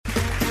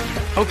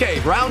Okay,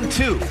 round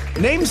two.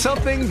 Name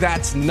something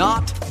that's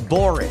not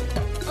boring.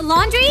 A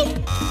laundry?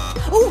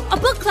 Ooh, a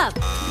book club.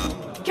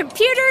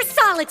 Computer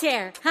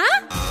solitaire,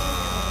 huh?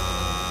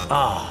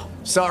 Ah,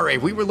 sorry,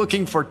 we were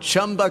looking for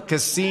Chumba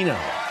Casino.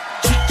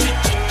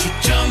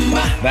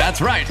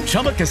 That's right,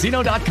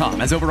 ChumbaCasino.com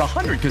has over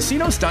 100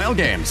 casino-style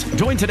games.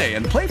 Join today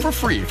and play for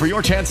free for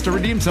your chance to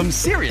redeem some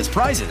serious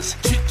prizes.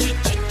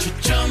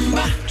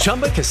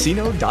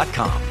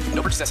 ChumbaCasino.com.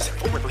 No purchase necessary.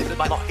 Void where prohibited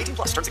by law. 18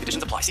 plus terms and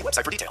conditions apply. See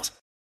website for details.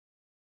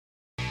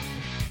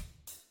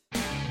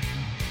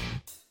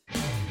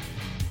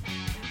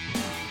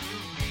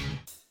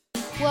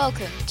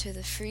 Welcome to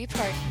the Free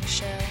Parking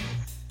Show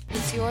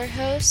with your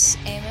hosts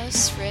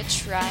Amos,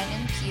 Rich, Ryan,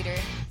 and Peter.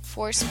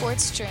 Four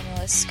sports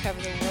journalists cover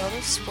the world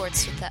of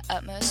sports with the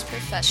utmost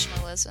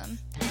professionalism,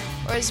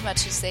 or as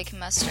much as they can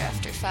muster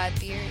after 5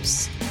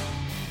 beers.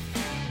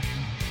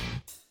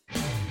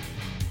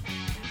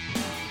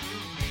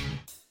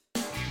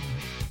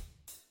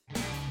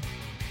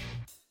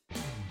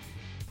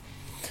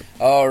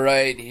 All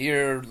right,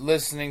 you're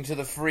listening to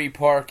the Free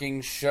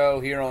Parking Show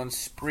here on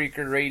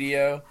Spreaker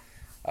Radio.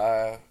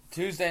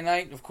 Tuesday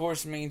night, of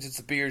course, means it's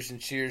a Beers and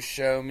Cheers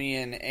show. Me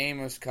and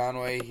Amos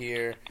Conway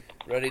here,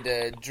 ready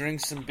to drink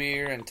some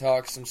beer and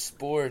talk some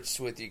sports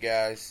with you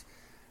guys.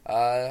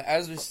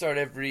 As we start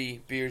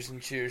every Beers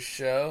and Cheers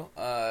show,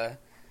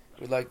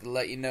 we'd like to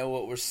let you know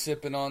what we're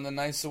sipping on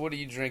tonight. So what are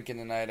you drinking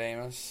tonight,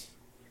 Amos?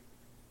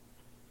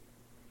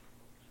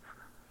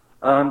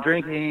 I'm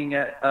drinking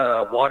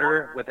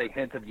water with a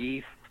hint of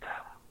yeast,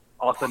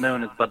 also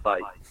known as Bud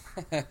Light.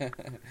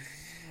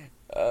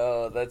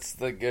 Oh, that's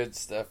the good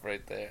stuff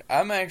right there.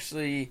 I'm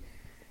actually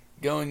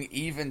going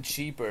even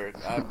cheaper.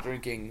 I'm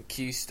drinking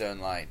Keystone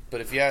Light.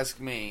 But if you ask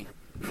me,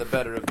 the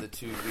better of the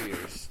two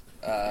beers.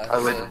 I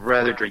would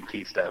rather drink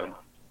Keystone.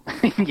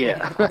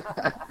 Yeah.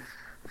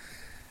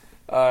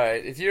 All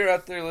right. If you're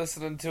out there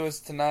listening to us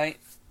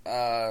tonight,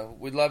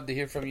 we'd love to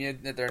hear from you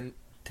at our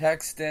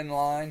text-in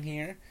line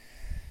here.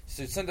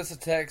 So send us a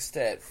text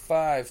at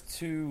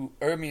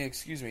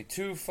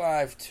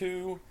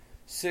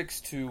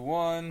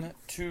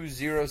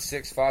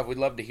 252-621-2065. We'd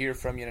love to hear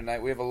from you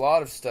tonight. We have a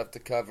lot of stuff to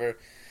cover,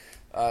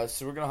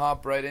 so we're going to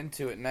hop right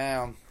into it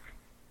now.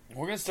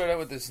 We're going to start out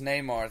with this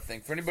Neymar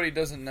thing. For anybody who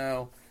doesn't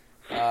know,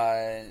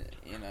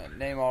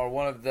 Neymar,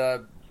 one of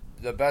the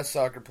best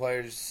soccer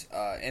players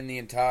in the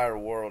entire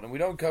world, and we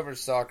don't cover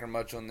soccer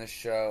much on this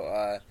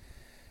show.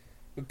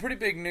 But pretty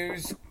big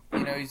news.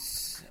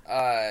 He's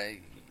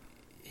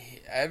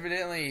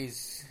evidently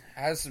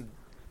has some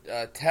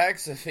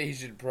tax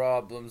evasion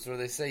problems where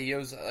they say he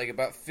owes like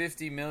about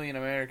 50 million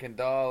American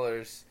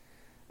dollars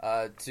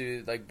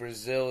to like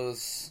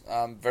Brazil's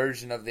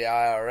version of the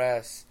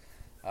IRS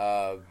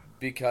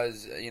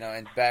because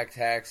in back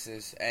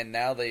taxes, and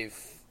now they've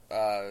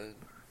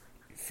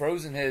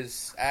frozen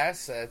his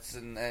assets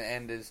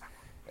and his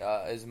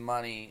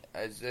money.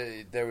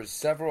 There was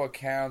several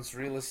accounts,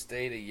 real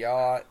estate, a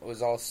yacht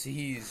was all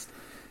seized.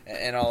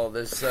 And all of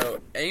this.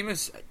 So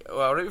Amos,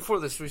 right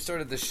before this we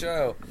started the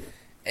show,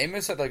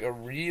 Amos had like a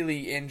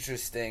really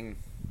interesting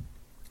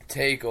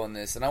take on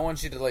this, and I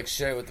want you to like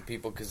share it with the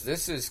people because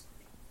this is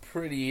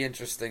pretty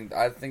interesting.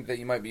 I think that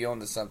you might be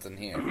onto something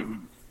here.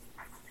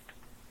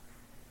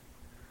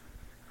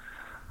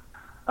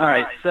 All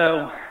right,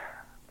 so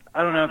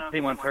I don't know if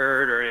anyone's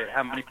heard or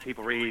how many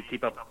people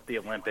keep up with the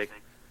Olympics,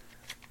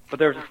 but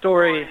there was a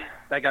story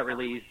that got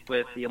released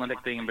with the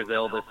Olympics being in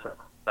Brazil this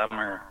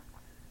summer,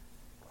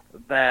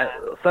 that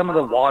some of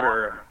the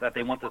water that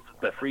they want the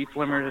free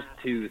swimmers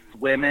to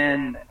swim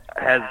in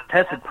has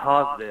tested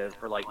positive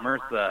for like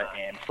MRSA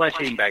and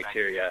flesh-eating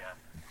bacteria.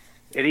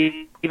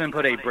 It even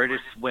put a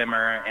British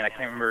swimmer, and I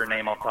can't remember her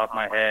name off the top of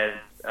my head.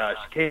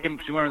 She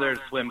went over there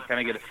to swim, kind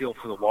of get a feel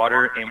for the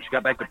water, and when she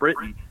got back to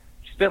Britain,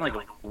 she spent like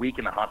a week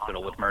in the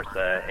hospital with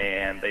MRSA,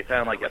 and they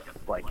found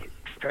like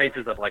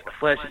traces of like a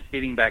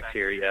flesh-eating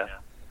bacteria.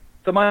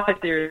 So my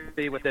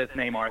theory with this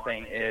Neymar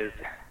thing is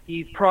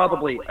he's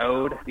probably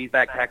owed these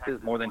back taxes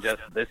more than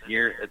just this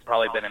year. It's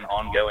probably been an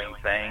ongoing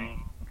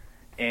thing.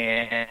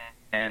 And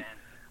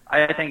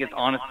I think it's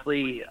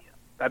honestly,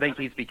 I think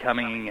he's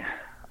becoming,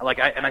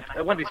 I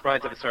wouldn't be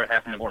surprised if it started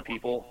happening to more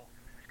people,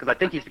 because I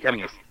think he's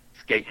becoming a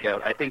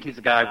scapegoat. I think he's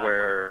a guy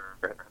where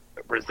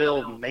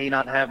Brazil may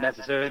not have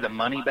necessarily the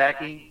money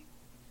backing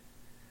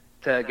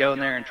to go in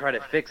there and try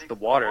to fix the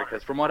water,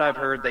 because from what I've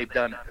heard, they've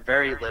done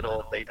very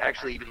little. They've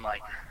actually even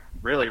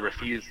really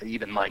refused to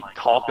even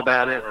talk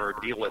about it or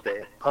deal with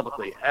it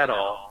publicly at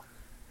all.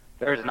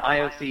 There's an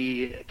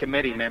IOC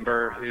committee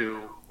member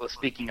who was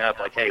speaking up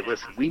hey,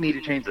 listen, we need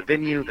to change the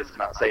venue. This is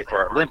not safe for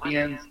our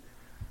Olympians.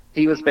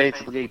 He was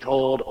basically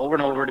told over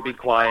and over to be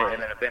quiet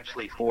and then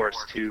eventually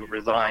forced to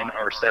resign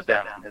or step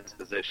down from his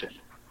position.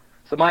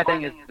 So my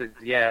thing is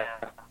yeah,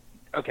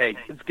 okay,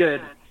 it's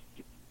good.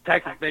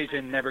 Tax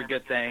evasion, never a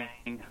good thing.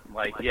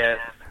 Yes,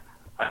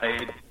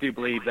 I do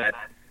believe that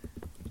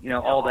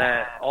all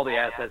the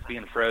assets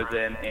being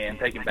frozen and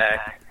taken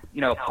back,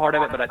 part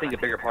of it, but I think a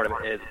bigger part of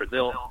it is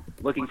Brazil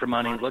looking for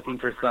money, looking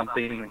for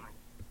something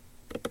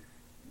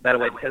that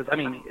way, because,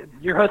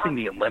 you're hosting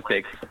the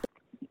Olympics.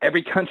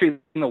 every country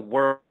in the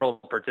world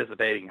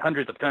participating,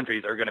 hundreds of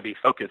countries are going to be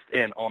focused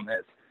in on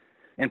this.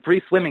 And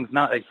free swimming's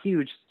not a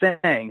huge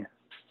thing,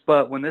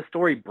 but when this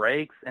story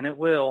breaks, and it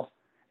will,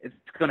 it's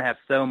going to have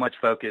so much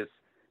focus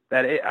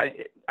that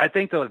I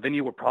think the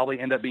venue will probably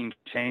end up being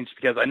changed,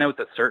 because I know it's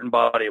a certain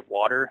body of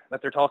water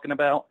that they're talking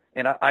about,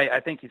 and I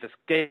think he's a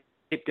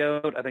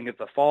scapegoat. I think it's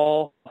a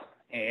fall,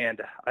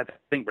 and I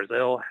think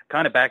Brazil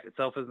kind of backed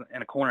itself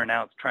in a corner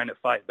now. It's trying to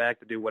fight back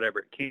to do whatever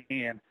it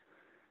can.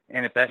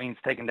 And if that means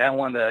taking down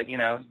one of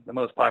the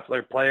most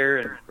popular player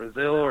in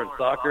Brazil or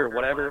soccer or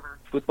whatever,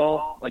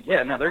 football,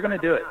 they're going to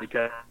do it,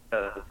 because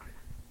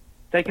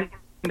taking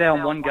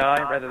down one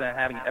guy rather than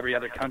having every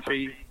other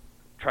country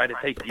try to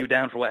take you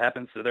down for what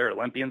happens to their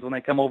Olympians when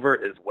they come over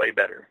is way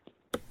better.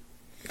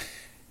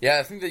 Yeah,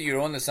 I think that you're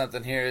onto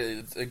something here.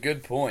 It's a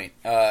good point.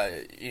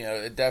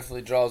 It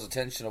definitely draws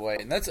attention away.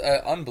 And that's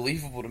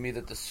unbelievable to me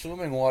that the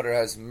swimming water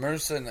has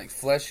MRSA and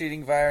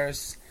flesh-eating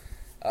virus.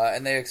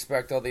 And they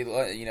expect all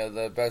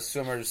the best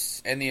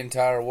swimmers in the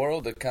entire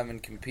world to come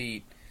and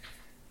compete.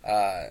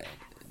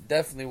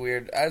 Definitely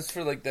weird. As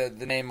for the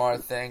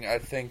Neymar thing, I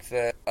think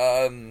that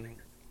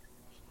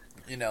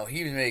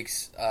he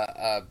makes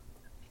a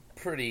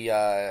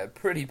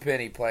pretty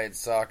penny playing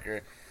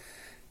soccer.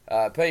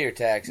 Pay your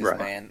taxes, right,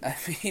 man. I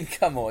mean,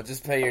 come on,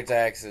 just pay your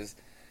taxes.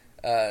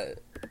 Or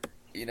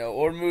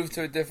move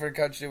to a different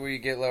country where you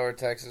get lower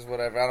taxes,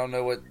 whatever. I don't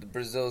know what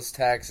Brazil's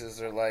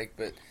taxes are like,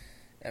 but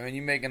I mean,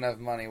 you make enough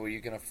money where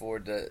you can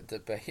afford to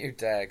pay your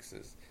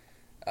taxes.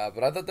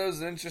 But I thought that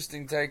was an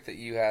interesting take that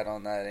you had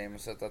on that,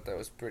 Amos. I thought that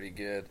was pretty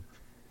good.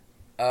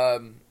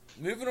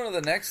 Moving on to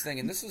the next thing,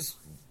 and this is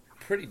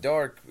pretty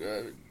dark.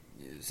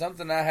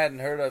 Something I hadn't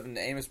heard of, and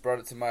Amos brought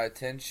it to my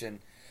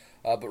attention.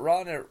 But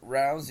Rhonda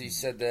Rousey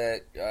said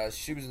that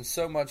she was in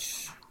so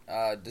much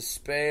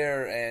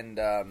despair and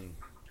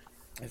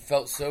it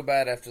felt so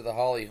bad after the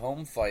Holly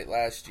Holm fight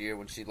last year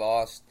when she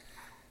lost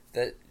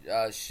that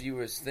she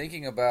was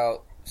thinking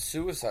about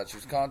suicide. She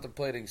was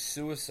contemplating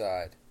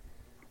suicide.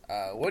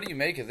 What do you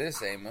make of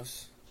this,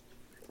 Amos?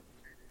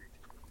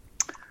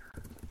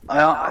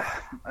 Well,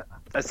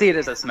 I see it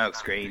as a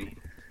smokescreen,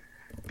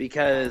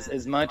 because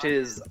as much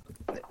as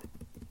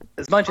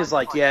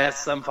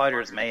yes, some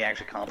fighters may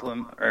actually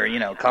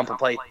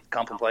contemplate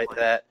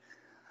that,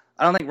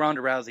 I don't think Rhonda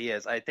Rousey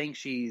is. I think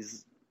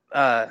she's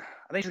got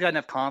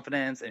enough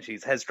confidence, and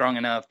she's headstrong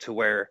enough to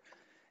where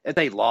if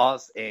they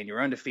lost and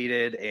you're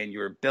undefeated and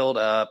you're built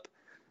up,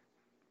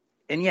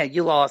 and yeah,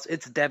 you lost,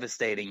 it's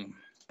devastating.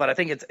 But I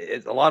think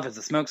it's a lot of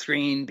it's a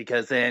smokescreen,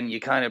 because then you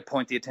kind of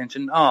point the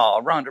attention,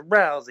 Rhonda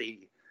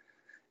Rousey,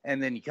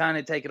 and then you kind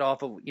of take it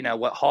off of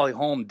what Holly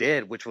Holm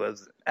did, which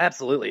was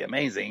absolutely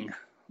amazing.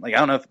 I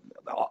don't know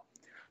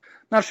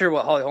not sure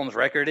what Holly Holm's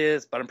record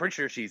is, but I'm pretty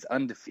sure she's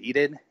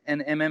undefeated in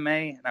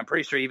MMA, and I'm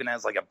pretty sure even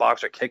as a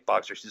boxer,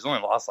 kickboxer, she's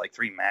only lost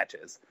 3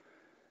 matches.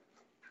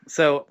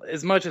 So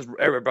as much as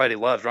everybody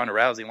loves Rhonda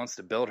Rousey, wants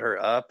to build her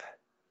up,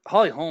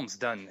 Holly Holm's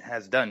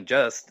has done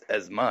just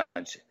as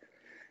much,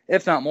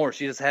 if not more.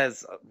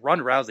 Rhonda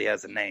Rousey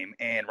has a name,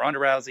 and Rhonda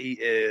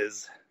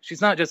Rousey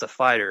she's not just a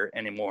fighter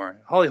anymore.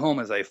 Holly Holm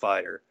is a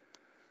fighter.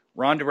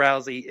 Rhonda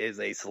Rousey is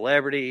a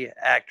celebrity,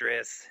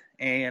 actress,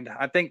 and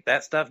I think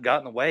that stuff got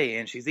in the way,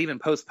 and she's even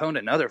postponed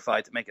another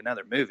fight to make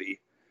another movie.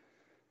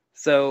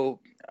 So,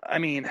 I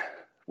mean,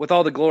 with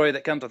all the glory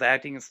that comes with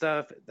acting and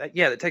stuff,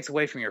 that takes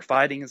away from your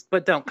fighting.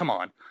 But don't come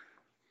out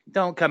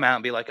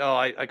and be like,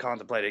 I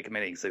contemplated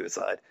committing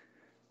suicide.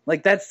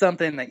 That's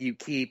something that you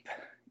keep,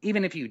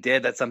 even if you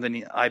did, that's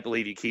something I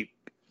believe you keep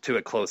to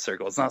a close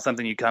circle. It's not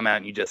something you come out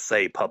and you just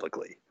say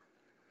publicly.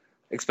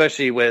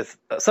 Especially with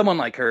someone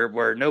like her,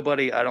 where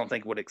nobody, I don't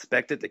think, would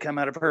expect it to come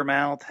out of her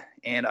mouth.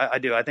 And I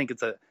do. I think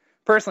it's a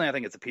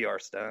PR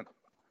stunt.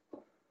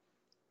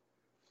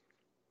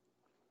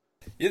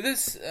 Yeah,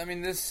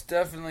 this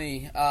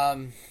definitely,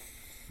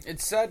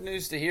 it's sad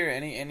news to hear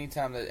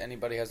anytime that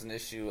anybody has an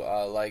issue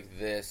like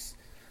this,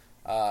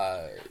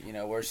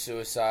 where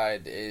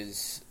suicide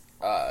is,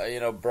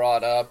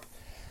 brought up.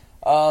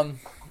 I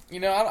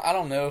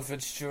don't know if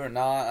it's true or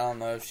not. I don't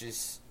know if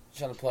she's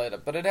trying to play it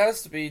up, but it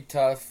has to be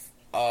tough.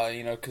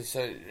 Because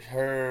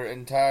her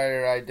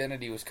entire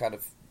identity was kind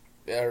of,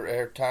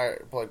 her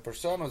entire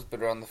persona was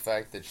built around the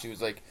fact that she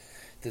was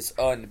this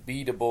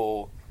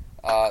unbeatable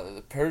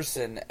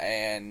person,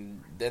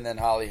 and then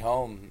Holly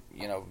Holm,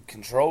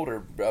 controlled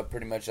her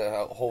pretty much.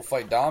 A whole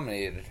fight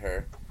dominated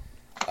her,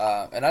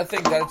 and I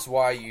think that's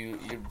why you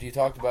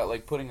talked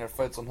about putting her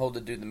fights on hold to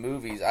do the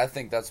movies. I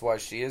think that's why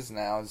she is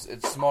now.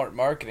 It's smart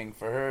marketing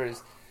for her.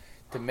 Is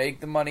to make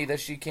the money that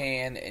she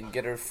can and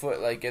get her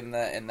foot in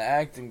the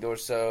acting door.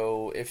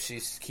 So if she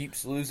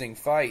keeps losing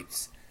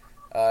fights,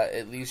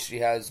 at least she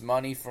has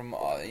money from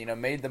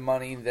made the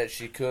money that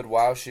she could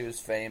while she was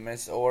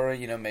famous, or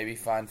maybe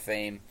find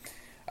fame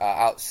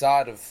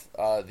outside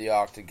of the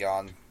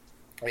octagon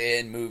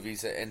in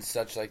movies and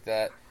such like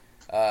that.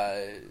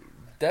 Definitely,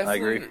 I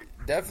agree.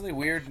 Definitely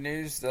weird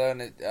news though,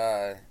 and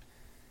I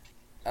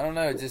don't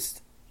know,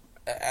 just.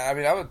 I'm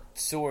a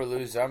sore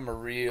loser. I'm a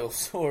real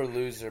sore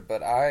loser,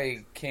 but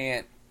I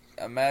can't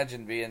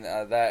imagine being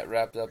that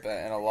wrapped up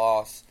in a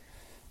loss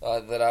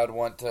that I'd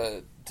want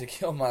to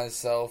kill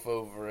myself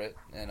over it,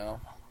 you know.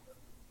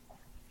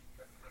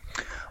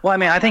 Well, I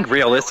mean, I think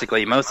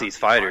realistically, most of these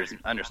fighters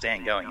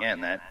understand going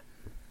in that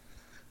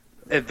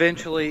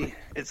eventually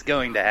it's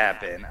going to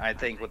happen. I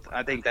think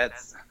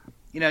that's,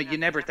 you know, you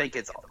never think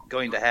it's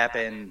going to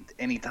happen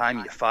anytime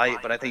you fight,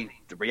 but I think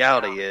the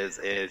reality is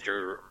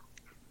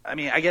I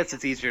mean, I guess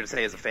it's easier to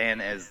say as a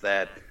fan is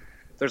that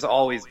there's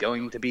always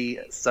going to be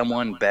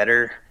someone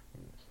better.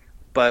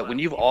 But when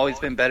you've always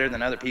been better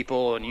than other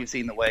people and you've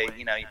seen the way,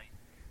 you know,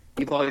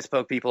 you've always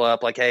spoke people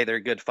up like, hey, they're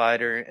a good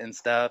fighter and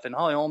stuff. And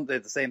Holly Holm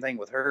did the same thing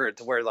with her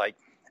to where, like,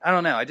 I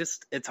don't know.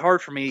 It's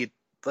hard for me.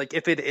 Like,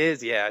 if it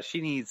is, yeah,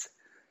 she needs,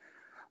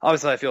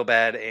 obviously I feel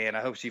bad and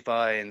I hope she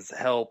finds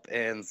help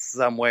in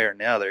some way or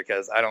another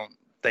because I don't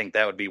think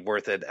that would be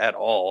worth it at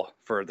all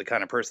for the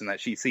kind of person that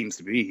she seems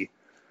to be.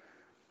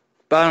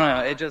 But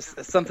I don't know.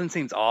 Something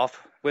seems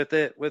off with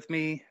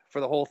me for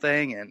the whole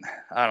thing. And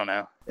I don't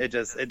know. It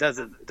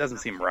doesn't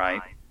seem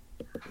right.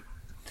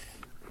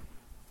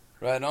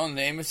 Right on,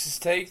 Amos's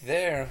take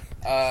there.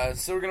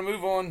 So we're going to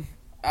move on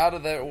out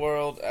of the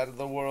world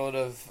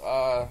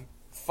of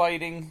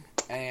fighting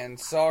and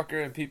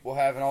soccer and people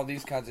having all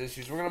these kinds of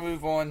issues. We're going to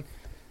move on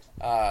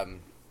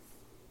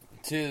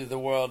to the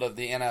world of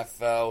the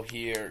NFL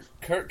here.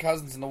 Kirk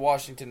Cousins and the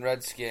Washington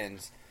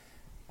Redskins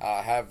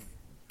have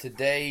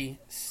today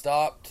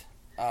stopped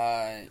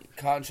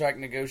contract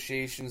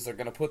negotiations. They're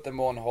going to put them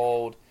on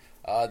hold.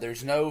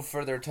 There's no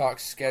further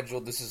talks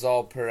scheduled. This is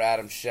all per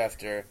Adam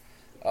Schefter,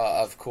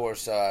 of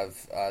course,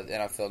 of the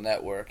NFL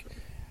Network.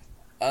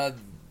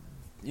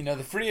 You know,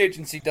 the free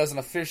agency doesn't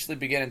officially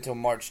begin until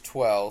March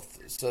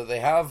 12th, so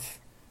they have,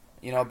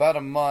 you know, about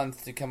a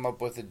month to come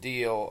up with a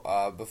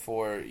deal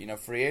before, you know,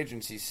 free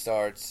agency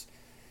starts.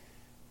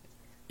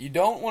 You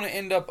don't want to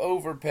end up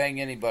overpaying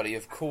anybody,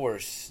 of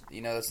course.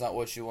 You know, that's not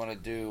what you want to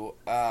do.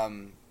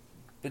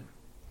 But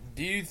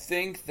do you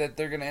think that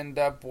they're going to end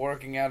up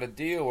working out a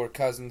deal where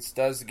Cousins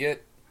does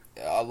get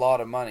a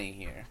lot of money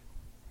here?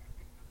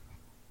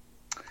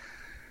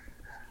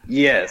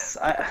 Yes,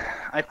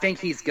 I think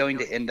he's going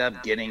to end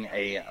up getting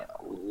a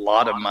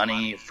lot of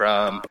money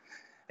from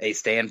a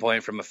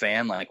standpoint from a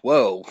fan, like,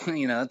 whoa,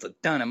 you know, that's a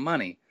ton of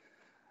money.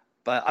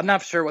 But I'm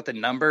not sure what the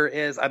number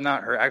is. I've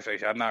not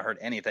heard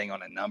anything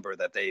on a number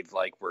that they've,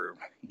 like, were,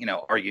 you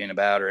know, arguing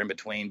about or in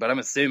between. But I'm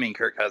assuming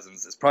Kirk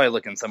Cousins is probably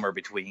looking somewhere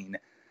between,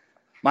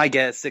 my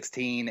guess,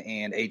 16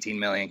 and 18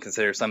 million,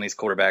 consider some of these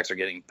quarterbacks are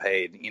getting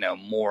paid, you know,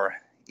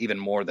 even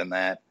more than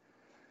that.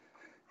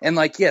 And,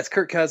 like, yes,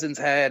 Kirk Cousins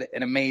had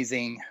an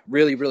amazing,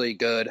 really, really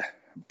good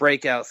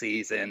breakout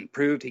season,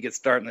 proved he could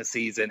start in the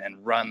season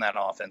and run that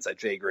offense that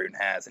Jay Gruden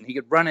has. And he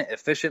could run it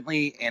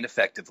efficiently and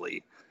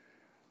effectively.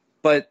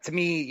 But to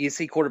me, you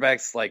see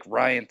quarterbacks like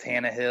Ryan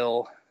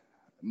Tannehill,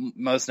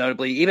 most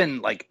notably,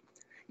 even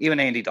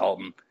Andy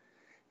Dalton.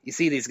 You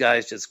see these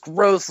guys just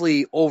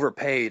grossly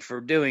overpaid for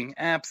doing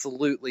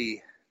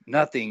absolutely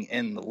nothing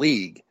in the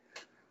league.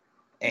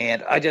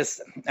 And I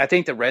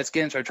think the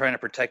Redskins are trying to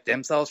protect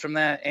themselves from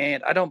that.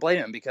 And I don't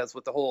blame them because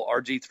with the whole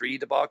RG3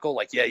 debacle,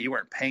 like, yeah, you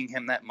weren't paying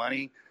him that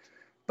money,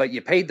 but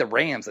you paid the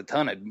Rams a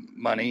ton of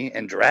money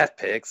and draft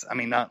picks. I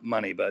mean, not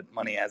money, but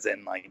money as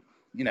in, like,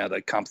 you know,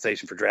 the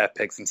compensation for draft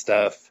picks and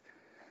stuff.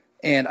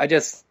 And I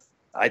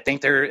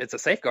think it's a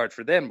safeguard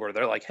for them where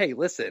they're like, hey,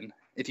 listen,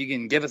 if you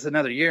can give us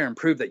another year and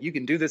prove that you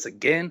can do this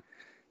again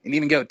and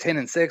even go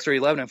 10-6 or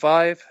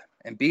 11-5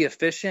 and be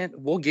efficient,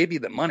 we'll give you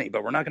the money,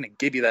 but we're not going to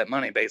give you that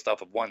money based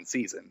off of one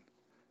season.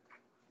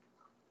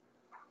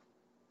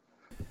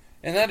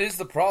 And that is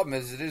the problem,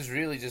 is it is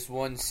really just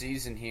one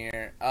season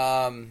here.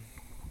 But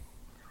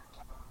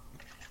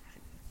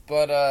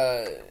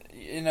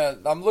you know,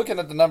 I'm looking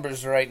at the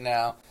numbers right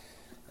now.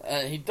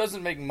 He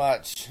doesn't make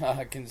much,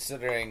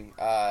 considering,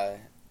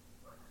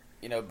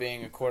 you know,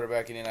 being a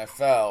quarterback in the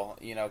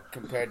NFL, you know,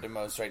 compared to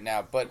most right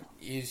now. But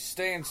he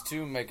stands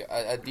to make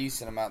a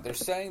decent amount. They're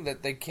saying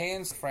that they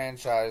can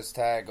franchise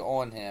tag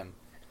on him.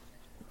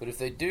 But if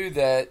they do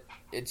that,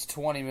 it's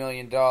 $20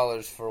 million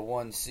for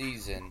one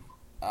season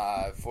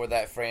for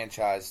that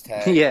franchise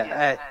tag.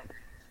 Yeah,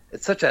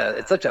 it's such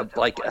a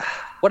like,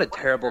 what a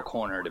terrible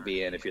corner to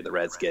be in if you're the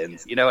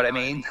Redskins. You know what I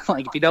mean?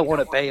 Like, if you don't want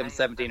to pay him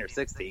 17 or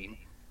 16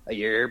 a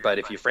year, but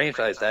if you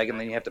franchise tag him,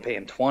 then you have to pay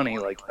him 20.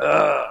 Like,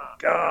 oh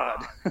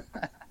God.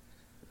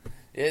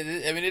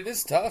 I mean, it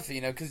is tough,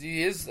 you know, because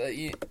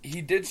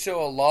he did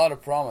show a lot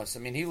of promise. I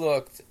mean, he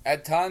looked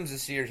at times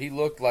this year. He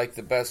looked like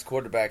the best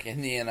quarterback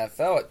in the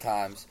NFL at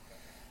times.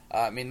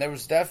 I mean, there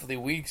was definitely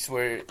weeks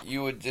where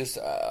you would just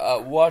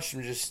watch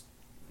him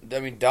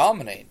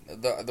dominate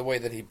the way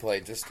that he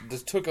played.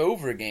 Just took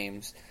over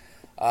games.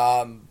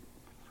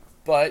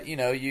 But you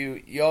know,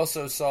 you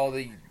also saw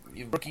the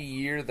rookie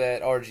year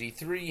that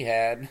RG3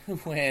 had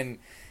when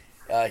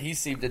he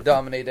seemed to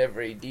dominate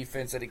every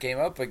defense that he came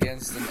up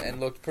against and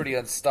looked pretty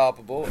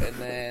unstoppable. And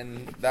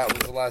then that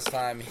was the last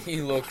time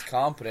he looked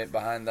competent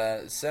behind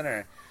the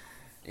center.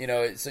 You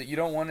know, so you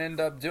don't want to end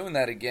up doing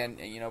that again.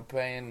 You know,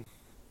 paying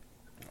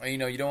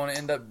you don't want to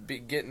end up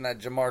getting that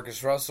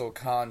Jamarcus Russell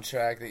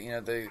contract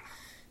that, they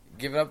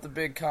giving up the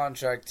big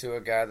contract to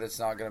a guy that's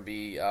not going to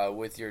be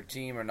with your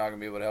team or not going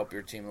to be able to help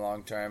your team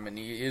long term. And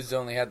he's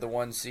only had the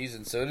one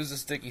season, so it is a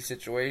sticky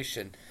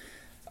situation.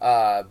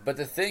 But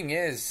the thing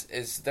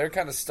is they're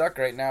kind of stuck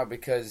right now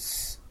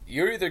because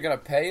you're either going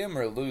to pay him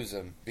or lose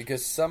him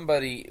because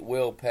somebody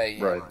will pay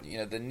him.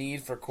 Right. The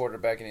need for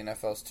quarterback in the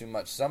NFL is too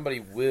much. Somebody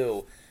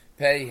will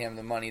pay him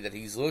the money that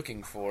he's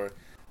looking for.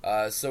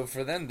 So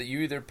for them, that you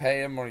either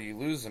pay him or you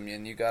lose him,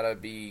 and you got to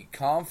be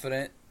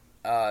confident.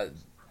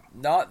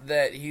 Not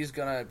that he's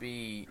going to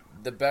be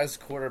the best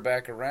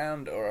quarterback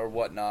around or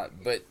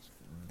whatnot, but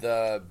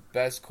the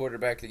best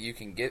quarterback that you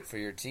can get for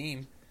your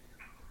team.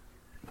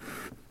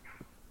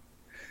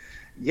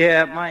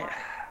 Yeah,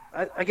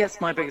 I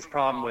guess my biggest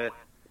problem with,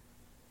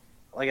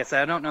 like I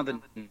said, I don't know the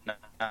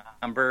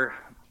number,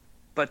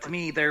 but to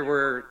me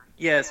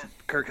yes,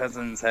 Kirk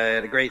Cousins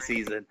had a great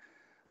season.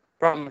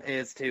 Problem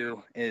is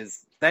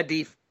that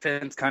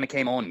defense kind of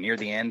came on near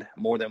the end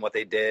more than what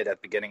they did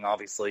at the beginning.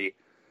 Obviously,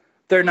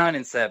 they're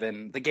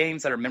 9-7. The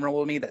games that are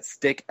memorable to me that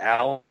stick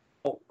out,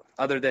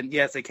 other than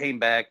yes, they came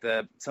back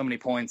so many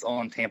points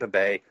on Tampa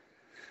Bay,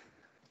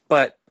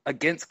 but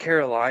against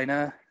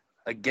Carolina,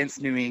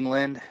 against New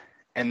England,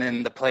 and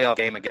then the playoff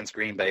game against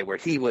Green Bay, where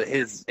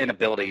his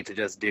inability to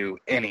just do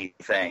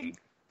anything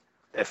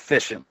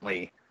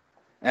efficiently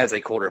as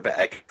a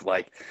quarterback,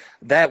 like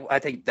that, I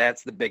think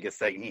that's the biggest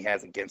thing he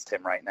has against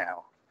him right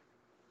now.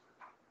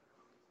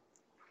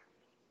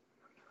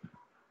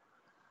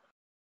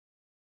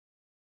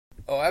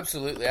 Oh,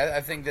 absolutely. I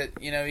think that,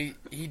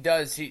 he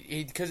does.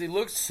 Because he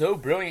looks so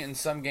brilliant in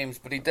some games,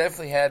 but he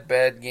definitely had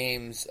bad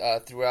games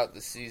throughout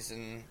the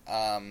season.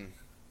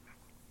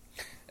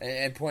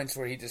 And points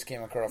where he just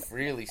came across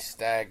really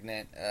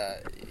stagnant,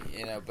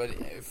 But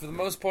for the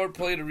most part,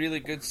 played a really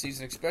good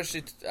season,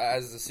 especially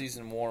as the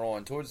season wore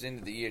on. Towards the end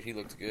of the year, he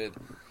looked good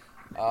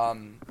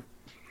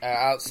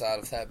outside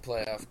of that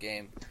playoff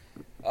game.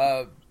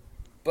 But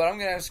I'm going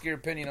to ask your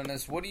opinion on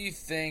this. What do you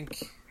think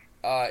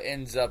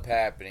ends up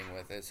happening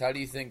with this? How do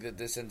you think that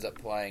this ends up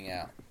playing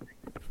out?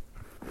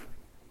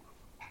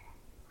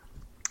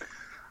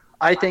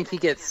 I think he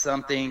gets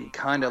something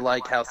kind of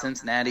like how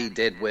Cincinnati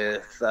did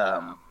with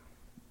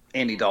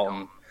Andy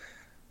Dalton,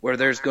 where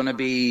he's going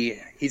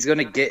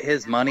to get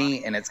his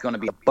money, and it's going to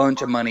be a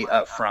bunch of money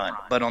up front.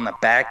 But on the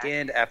back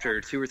end,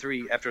 after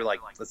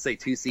let's say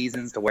 2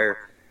 seasons to where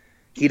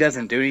he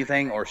doesn't do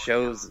anything or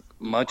shows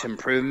much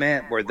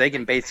improvement, where they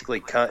can basically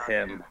cut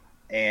him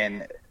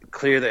and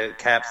clear the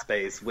cap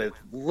space with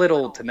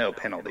little to no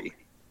penalty.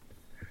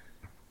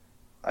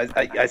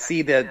 I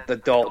see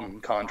the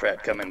Dalton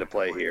contract come into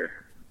play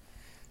here.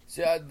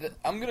 See,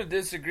 I'm going to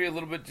disagree a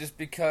little bit just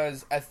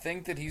because I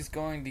think that he's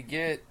going to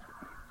get,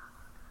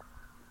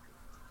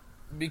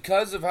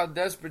 because of how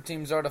desperate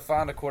teams are to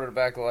find a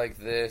quarterback like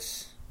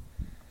this,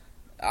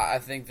 I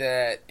think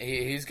that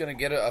he's going to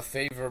get a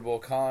favorable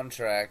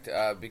contract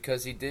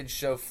because he did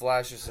show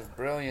flashes of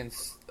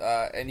brilliance,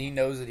 and he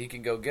knows that he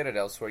can go get it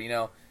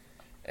elsewhere.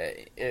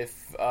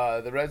 If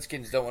the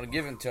Redskins don't want to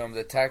give him to him,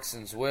 the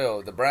Texans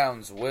will, the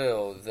Browns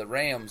will, the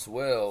Rams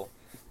will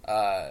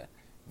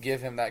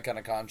give him that kind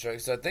of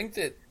contract. So I think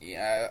that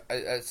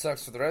it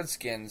sucks for the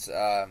Redskins,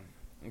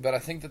 but I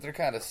think that they're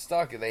kind of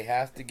stuck. They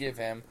have to give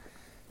him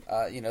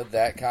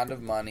that kind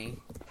of money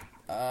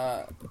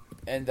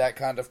and that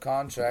kind of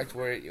contract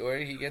where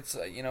he gets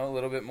a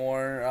little bit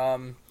more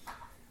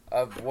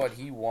of what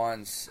he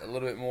wants, a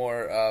little bit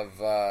more of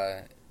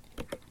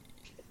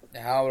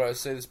how would I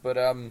say this, but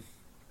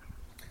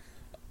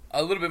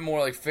a little bit more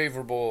like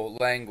favorable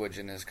language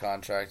in his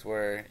contract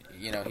where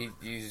you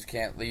just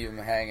can't leave him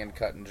hanging,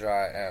 cut and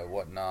dry,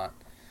 whatnot.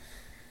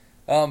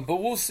 But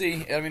we'll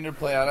see. I mean, it'll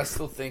play out. I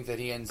still think that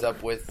he ends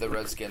up with the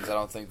Redskins. I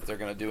don't think that they're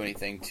going to do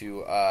anything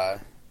to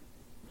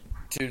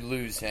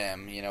lose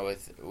him.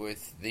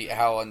 With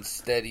how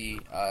unsteady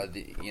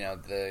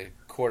the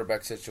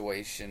quarterback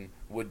situation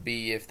would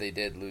be if they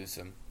did lose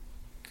him.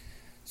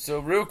 So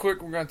real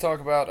quick, we're going to talk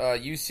about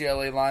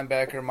UCLA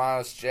linebacker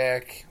Miles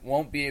Jack.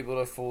 Won't be able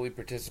to fully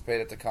participate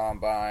at the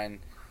Combine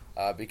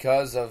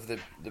because of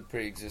the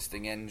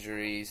pre-existing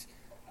injuries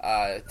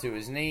to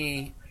his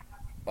knee.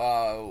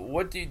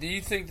 What do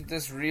you think that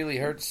this really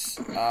hurts,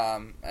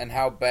 and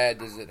how bad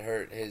does it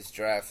hurt his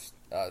draft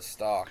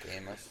stock,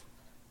 Amos?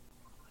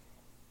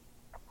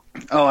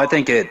 Oh, I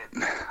think it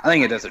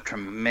does a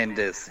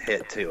tremendous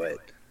hit to it.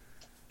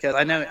 Because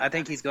I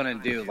think he's going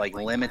to do like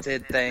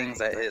limited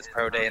things at his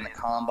pro day in the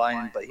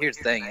Combine. But here's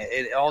the thing: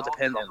 it all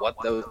depends on what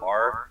those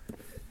are.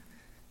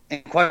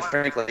 And quite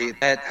frankly,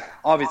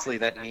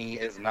 that knee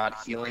is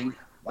not healing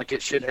like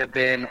it should have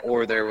been,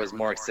 or there was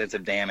more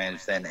extensive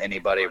damage than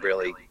anybody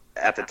really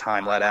at the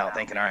time let out.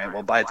 Thinking, all right,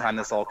 well, by the time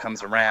this all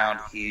comes around,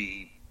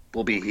 he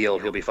will be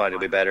healed, he'll be fine, he'll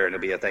be better, and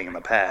it'll be a thing in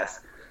the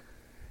past.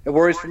 It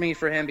worries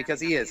for him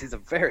because he's a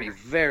very,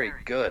 very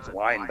good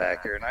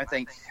linebacker, and I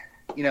think.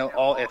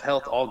 If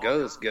health all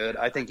goes good,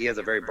 I think he has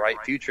a very bright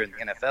future in the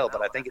NFL,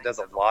 but I think it does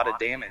a lot of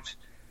damage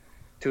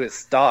to his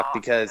stock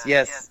because,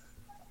 yes,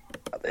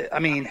 I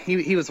mean,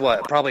 he was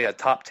probably a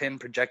top 10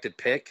 projected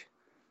pick.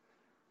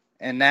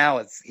 And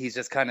now he's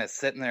just kind of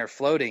sitting there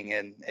floating.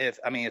 And if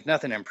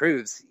nothing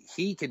improves,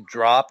 he could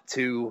drop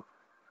to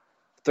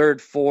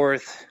third,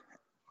 fourth,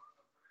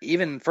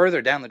 even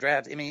further down the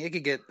draft. I mean, it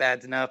could get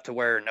bad enough to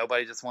where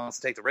nobody just wants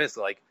to take the risk,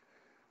 like,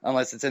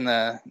 unless it's in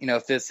the,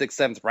 fifth, sixth,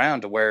 seventh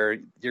round, to where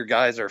your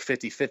guys are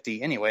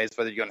 50-50 anyways,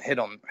 whether you're going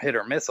to hit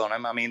or miss on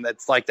them. I mean,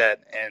 that's like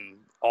that in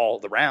all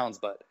the rounds,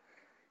 but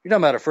you're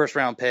talking about a first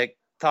round pick,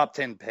 top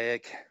 10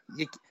 pick.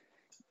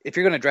 If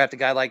you're going to draft a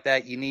guy like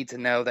that, you need to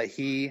know that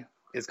he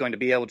is going to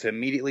be able to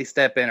immediately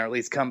step in, or at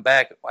least come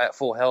back at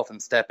full health and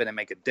step in and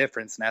make a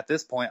difference. And at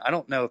this point, I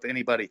don't know if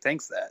anybody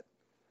thinks that.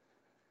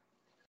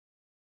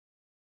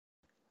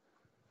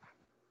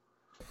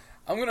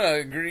 I'm gonna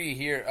agree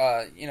here.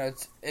 I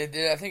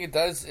think it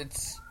does.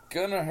 It's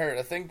gonna hurt.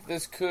 I think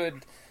this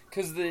could,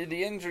 because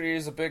the injury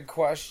is a big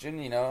question,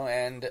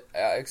 and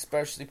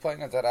especially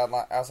playing at that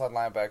outside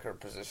linebacker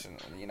position.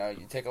 You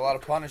take a lot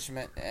of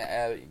punishment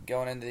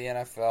going into the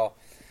NFL.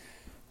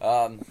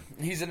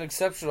 He's an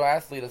exceptional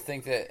athlete. I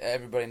think that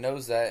everybody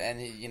knows that,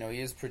 and he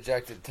is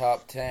projected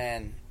top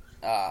 10,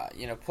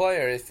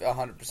 player if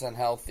 100%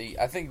 healthy.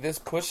 I think this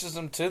pushes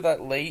him to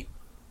that late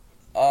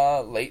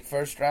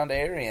first round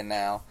area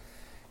now.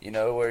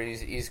 Where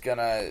he's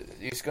gonna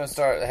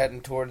start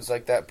heading towards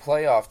like that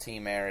playoff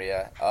team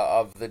area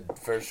of the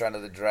first round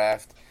of the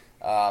draft,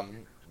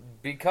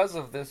 because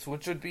of this,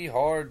 which would be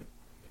hard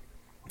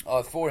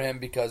for him,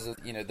 because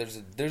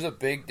there's a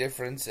big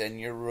difference in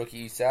your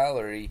rookie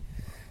salary.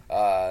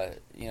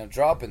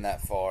 Dropping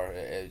that far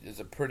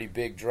is a pretty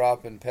big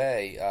drop in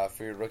pay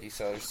for your rookie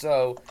salary.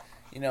 So,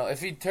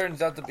 if he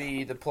turns out to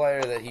be the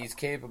player that he's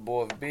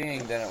capable of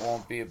being, then it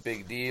won't be a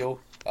big deal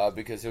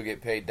because he'll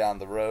get paid down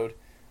the road.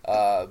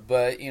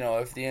 But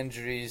if the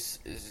injuries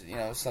is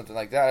something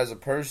like that, as a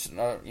person,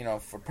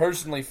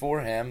 personally for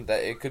him,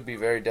 that it could be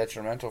very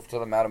detrimental to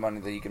the amount of money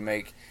that he can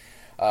make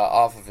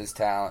off of his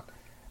talent.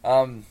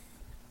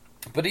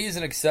 But he's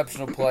an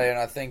exceptional player, and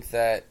I think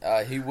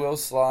that he will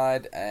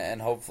slide, and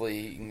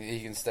hopefully he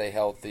can stay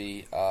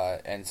healthy,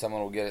 and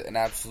someone will get an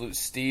absolute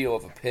steal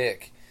of a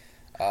pick.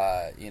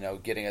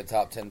 Getting a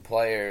top 10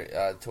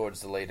 player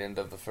towards the late end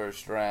of the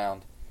first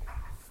round.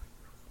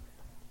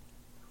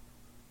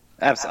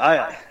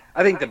 Absolutely.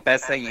 I think the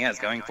best thing he has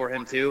going for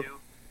him, too,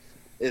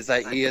 is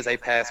that he is a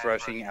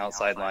pass-rushing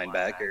outside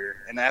linebacker.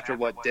 And after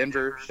what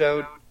Denver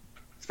showed,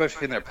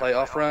 especially in their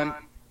playoff run,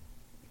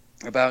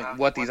 about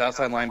what these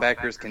outside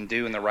linebackers can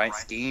do in the right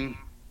scheme,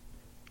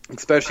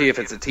 especially if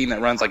it's a team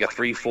that runs like a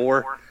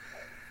 3-4,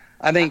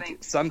 I think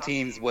some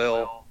teams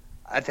will.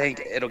 I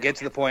think it'll get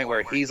to the point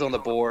where he's on the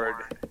board,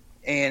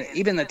 and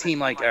even a team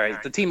like the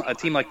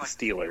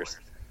Steelers,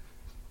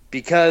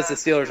 because the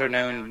Steelers are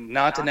known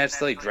not to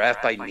necessarily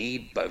draft by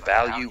need but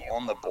value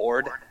on the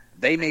board,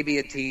 they may be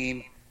a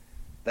team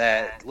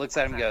that looks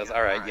at him and goes,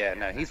 all right, yeah,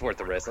 no, he's worth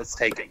the risk. Let's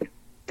take him.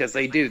 Because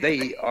they do.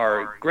 They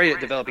are great at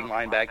developing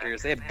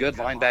linebackers. They have good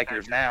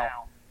linebackers now.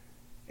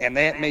 And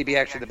that may be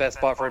actually the best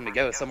spot for him to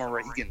go, somewhere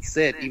where he can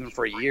sit even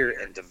for a year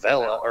and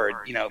develop,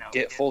 or,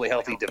 get fully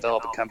healthy,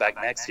 develop, and come back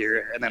next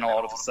year. And then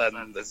all of a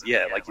sudden,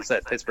 like you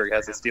said, Pittsburgh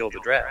has the steal of the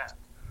draft.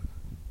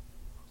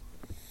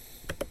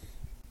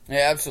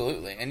 Yeah,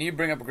 absolutely. And you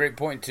bring up a great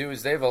point, too,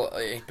 is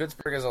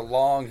Pittsburgh has a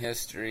long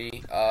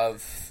history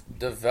of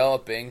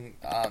developing,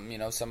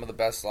 some of the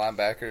best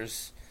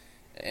linebackers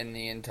in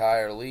the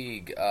entire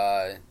league.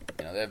 They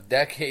have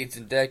decades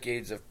and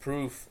decades of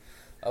proof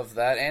of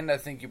that. And I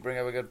think you bring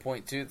up a good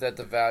point, too, that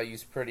the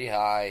value's pretty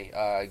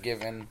high,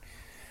 given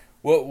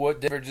what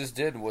Denver just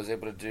was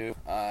able to do,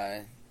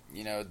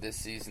 this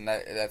season.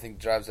 That I think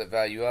drives that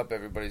value up.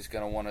 Everybody's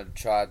going to want to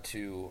try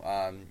to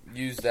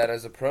use that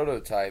as a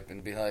prototype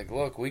and be like,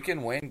 look, we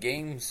can win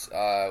games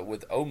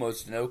with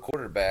almost no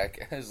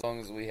quarterback as long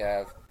as we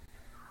have,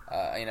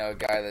 a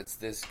guy that's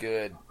this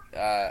good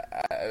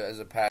as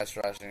a pass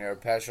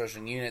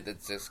rushing unit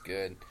that's this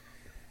good.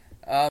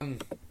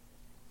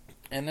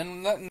 And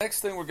then the next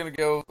thing we're going to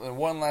go,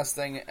 one last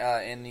thing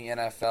in the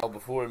NFL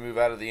before we move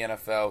out of the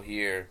NFL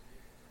here.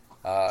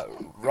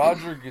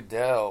 Roger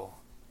Goodell.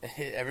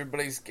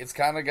 It's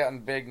kind of gotten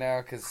big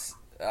now because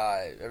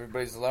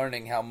everybody's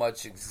learning how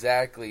much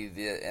exactly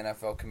the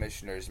NFL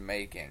commissioner is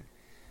making.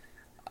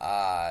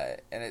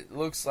 And it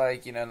looks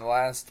like, in the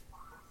last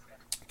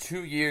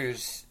 2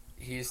 years,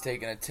 he's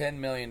taken a $10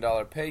 million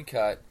pay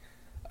cut,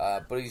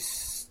 but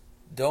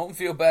don't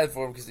feel bad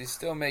for him because he's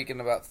still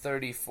making about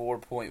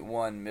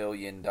 $34.1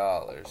 million,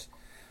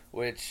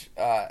 which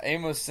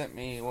Amos sent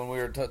me when we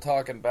were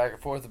talking back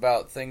and forth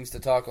about things to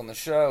talk on the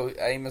show.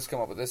 Amos came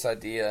up with this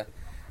idea,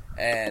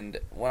 and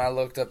when I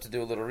looked up to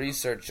do a little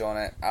research on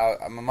it,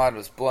 my mind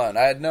was blown.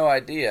 I had no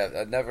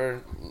idea. I'd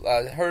never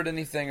heard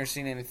anything or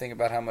seen anything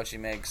about how much he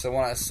makes. So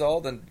when I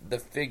saw the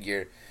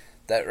figure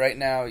that right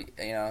now,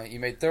 he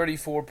made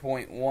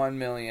 $34.1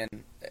 million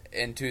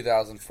in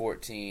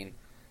 2014.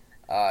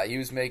 He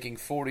was making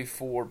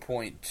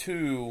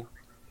 $44.2,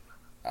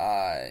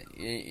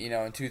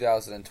 in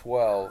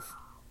 2012.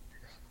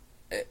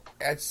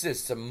 It's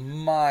just a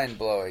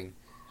mind-blowing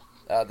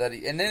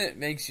and then it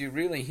makes you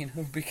really,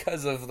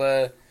 because of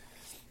the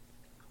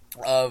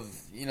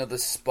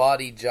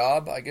spotty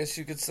job, I guess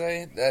you could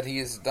say, that he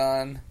has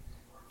done,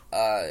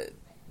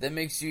 that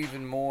makes you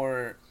even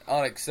more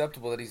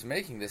unacceptable that he's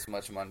making this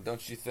much money,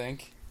 don't you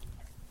think?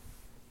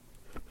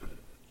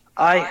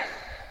 All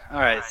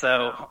right,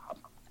 so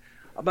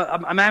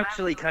I'm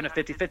actually kind of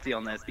 50-50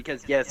 on this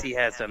because, yes, he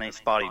has done a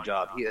spotty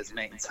job. He has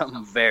made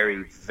some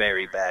very,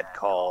 very bad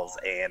calls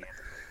and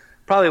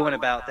probably went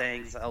about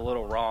things a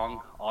little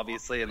wrong,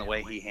 obviously, in the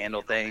way he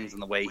handled things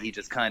and the way he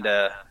just kind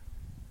of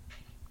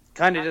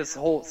just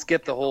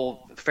skipped the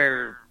whole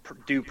fair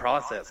due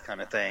process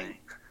kind of thing.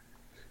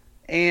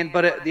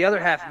 But the other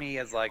half of me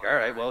is like, all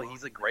right, well,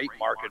 he's a great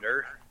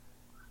marketer,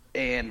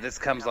 and this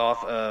comes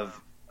off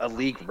of a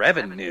league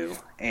revenue,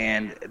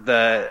 and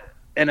the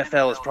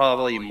NFL is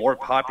probably more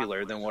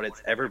popular than what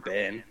it's ever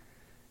been.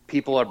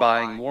 People are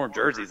buying more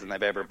jerseys than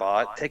they've ever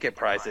bought. Ticket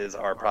prices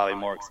are probably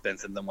more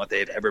expensive than what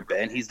they've ever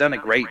been. He's done a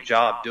great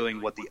job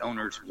doing what the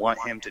owners want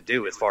him to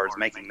do as far as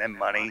making them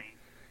money.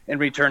 In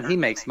return, he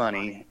makes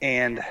money.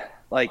 And,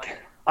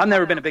 I've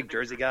never been a big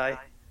jersey guy.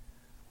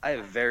 I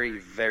have very,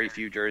 very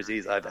few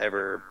jerseys I've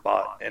ever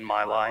bought in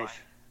my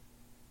life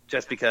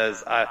just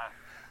because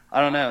I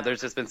don't know.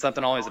 There's just been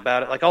something always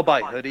about it. I'll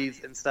buy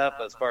hoodies and stuff,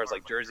 but as far as,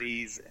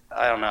 jerseys,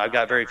 I don't know. I've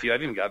got very few.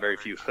 I've even got very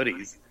few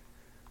hoodies.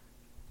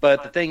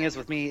 But the thing is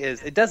with me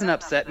is it doesn't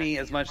upset me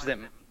as much as it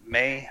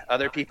may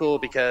other people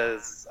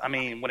because,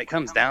 when it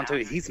comes down to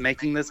it, he's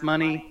making this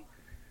money,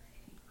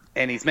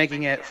 and he's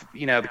making it,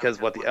 because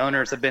what the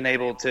owners have been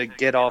able to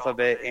get off of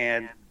it.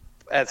 And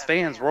as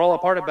fans, we're all a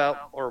part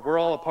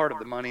of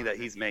the money that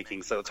he's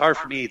making. So it's hard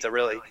for me to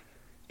really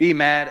be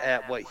mad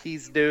at what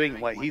he's doing,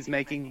 what he's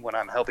making when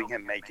I'm helping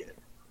him make it.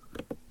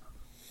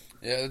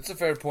 Yeah, that's a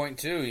fair point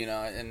too,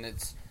 and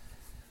it's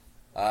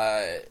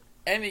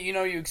and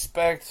you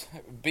expect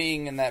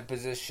being in that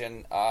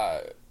position,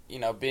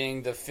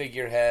 being the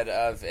figurehead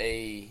of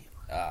a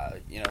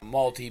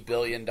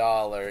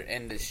multi-billion-dollar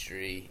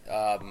industry,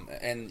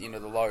 and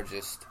the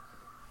largest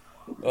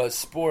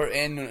sport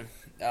in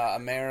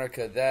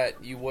America,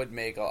 that you would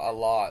make a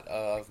lot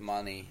of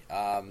money.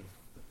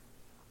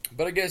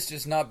 But I guess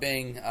just not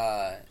being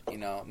a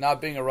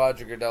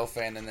Roger Goodell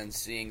fan and then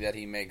seeing that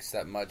he makes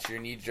that much, your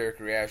knee-jerk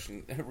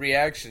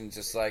reaction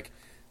just like,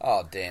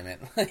 oh, damn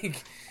it.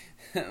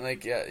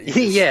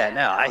 Yeah,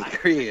 no, I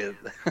agree.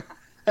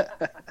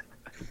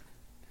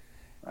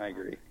 I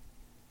agree.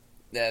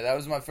 Yeah, that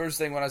was my first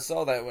thing when I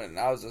saw that, when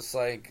I was just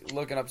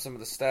looking up some of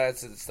the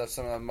stats and stuff,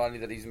 some of the money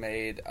that he's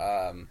made,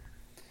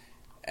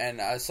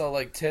 and I saw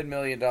 $10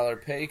 million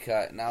pay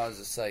cut, and I was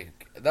just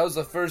that was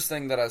the first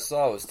thing that I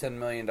saw was $10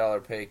 million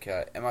pay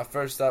cut, and my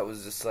first thought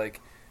was just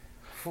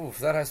phew,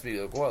 that has to be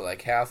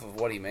half of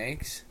what he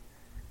makes,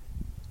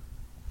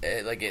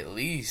 at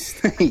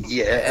least.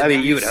 Yeah,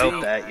 you would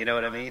hope that, you know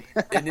what I mean?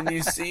 And then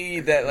you see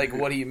that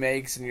what he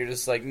makes, and you're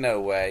just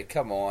no way,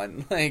 come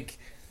on,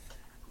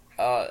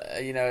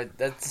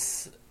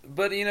 that's.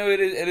 But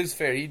it is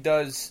fair. He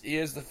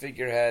is the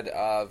figurehead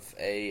of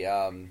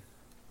a.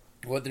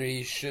 Whether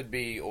he should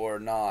be or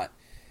not,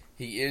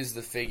 he is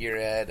the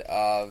figurehead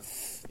of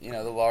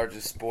the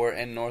largest sport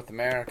in North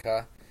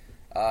America,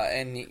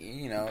 and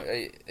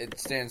it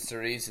stands to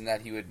reason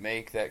that he would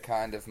make that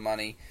kind of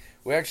money.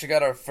 We actually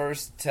got our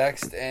first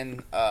text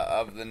in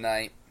of the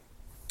night.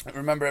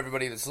 Remember,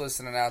 everybody that's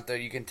listening out there,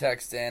 you can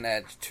text in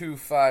at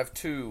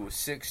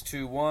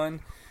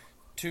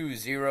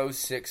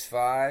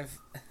 252-621-2065,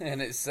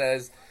 and it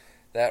says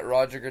that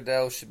Roger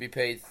Goodell should be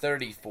paid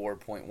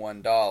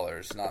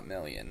 $34.1, not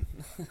million.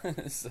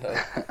 So,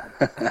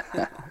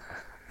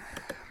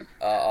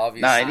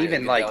 obviously, and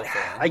even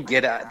I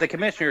get it. The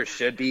commissioner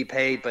should be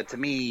paid, but to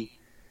me,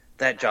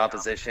 that job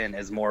position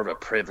is more of a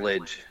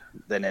privilege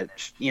than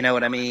it. You know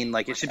what I mean?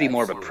 It should be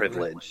more of a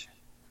privilege.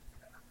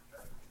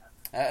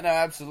 No,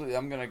 absolutely.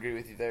 I'm going to agree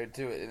with you there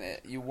too.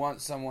 You want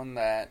someone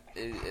that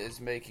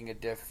is making a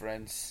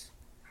difference.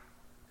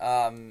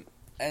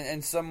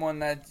 And someone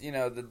that,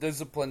 the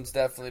discipline's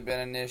definitely been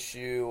an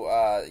issue,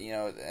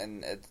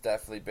 and it's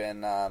definitely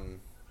been,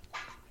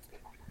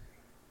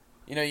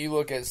 you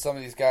look at some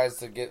of these guys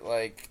that get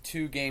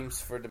 2 games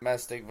for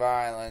domestic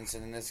violence,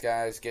 and then this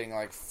guy's getting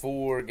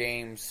 4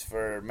 games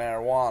for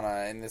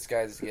marijuana, and this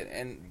guy's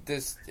getting,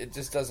 it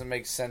just doesn't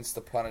make sense, the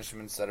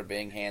punishments that are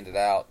being handed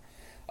out,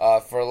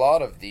 for a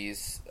lot of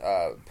these,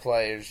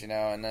 players,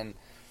 and then,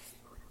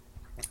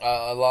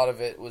 a lot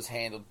of it was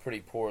handled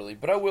pretty poorly.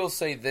 But I will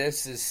say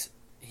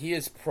he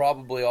is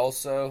probably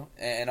also,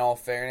 in all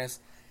fairness,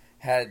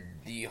 had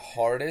the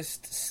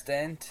hardest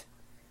stint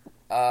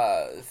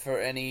for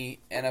any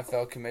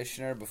NFL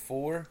commissioner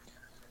before.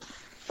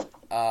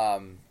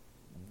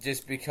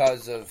 Just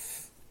because of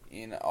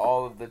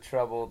all of the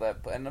trouble that,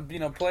 and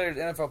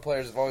NFL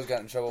players have always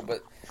gotten in trouble,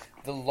 but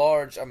the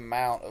large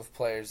amount of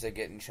players that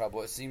get in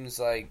trouble, it seems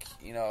 5-6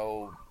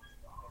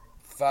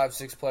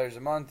 players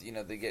a month,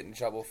 they get in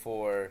trouble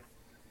for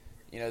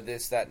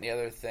this, that, and the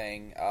other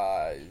thing,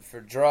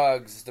 for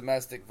drugs,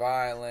 domestic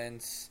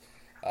violence,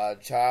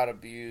 child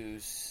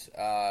abuse,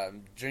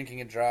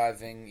 drinking and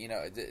driving.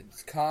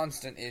 It's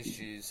constant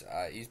issues.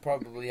 He's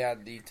probably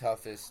had the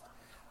toughest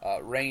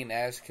reign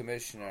as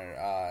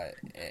commissioner,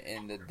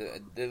 in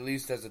at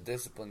least as a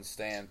discipline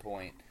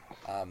standpoint.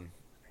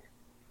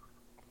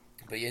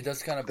 But yeah, it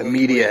does kind of. The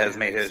media has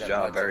made his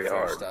job very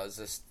hard.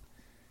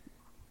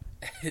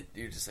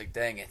 You're just like,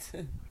 dang it.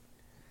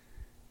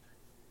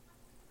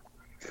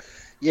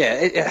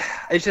 Yeah,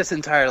 it's just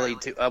entirely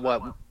too.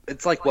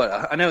 It's like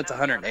what? I know it's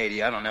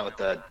 180. I don't know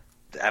what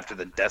after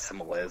the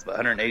decimal is, but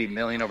 180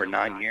 million over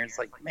 9 years.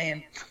 Like,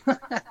 man,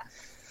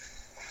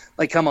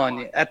 like, come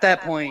on. At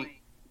that point,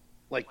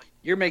 like,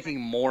 you're making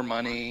more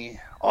money,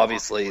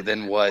 obviously,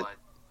 than what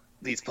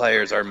these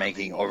players are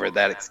making over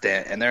that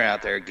extent, and they're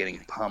out there getting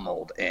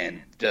pummeled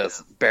and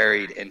just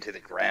buried into the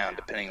ground,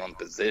 depending on the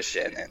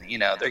position, and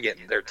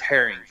they're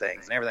tearing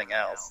things and everything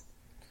else.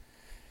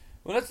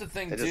 Well, that's the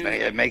thing too.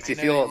 It makes you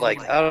feel like,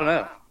 I don't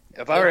know.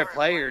 If I were a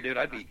player, dude,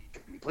 I'd be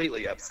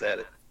completely upset.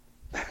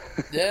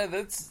 Yeah,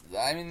 that's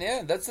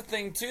the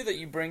thing too that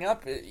you bring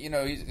up.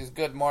 He's a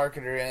good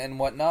marketer and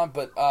whatnot,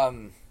 but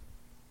the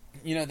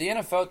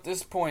NFL at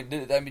this point,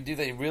 do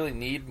they really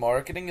need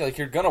marketing? Like,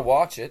 you're gonna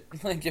watch it.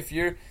 Like, if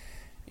you're,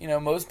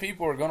 most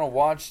people are gonna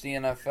watch the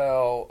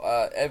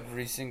NFL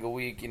every single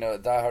week.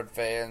 Diehard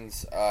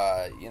fans,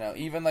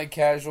 even like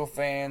casual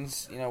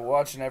fans,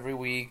 watching every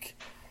week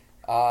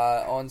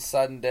on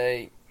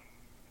Sunday.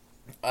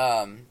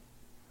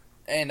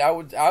 And I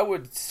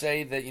would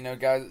say that,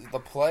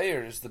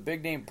 guys, the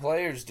big name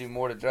players do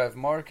more to drive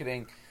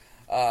marketing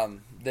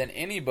than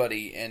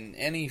anybody in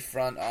any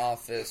front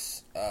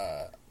office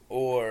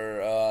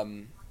or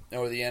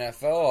the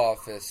NFL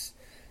office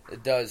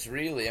does,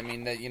 really. I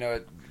mean,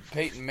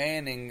 Peyton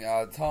Manning,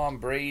 Tom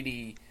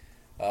Brady,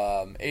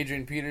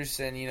 Adrian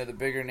Peterson, the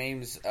bigger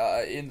names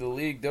in the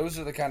league, those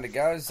are the kind of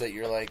guys that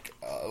you're like,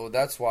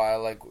 that's why I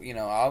like,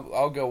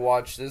 I'll go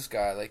watch this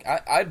guy. Like,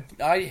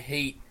 I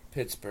hate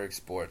Pittsburgh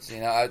sports.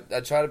 I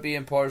try to be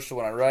impartial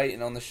when I write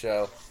and on the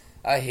show.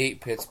 I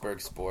hate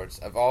Pittsburgh sports.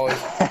 I've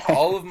always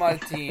all of my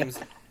teams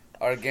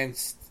are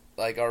against,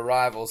 like, our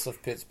rivals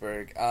of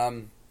Pittsburgh.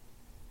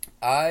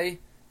 I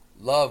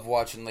love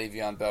watching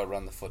Le'Veon Bell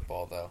run the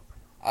football, though.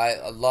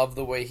 I love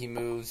the way he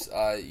moves.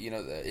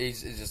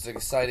 He's just an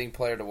exciting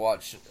player to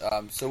watch.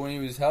 So when he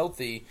was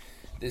healthy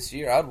this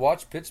year, I'd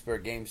watch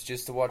Pittsburgh games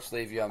just to watch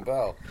Le'Veon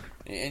Bell,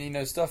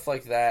 and stuff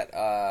like that.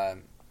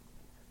 And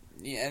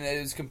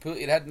it was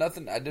completely. It had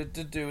nothing to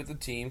do with the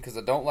team, because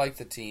I don't like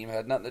the team. It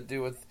had nothing to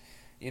do with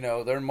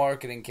their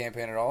marketing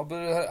campaign at all.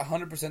 But it had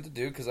 100% to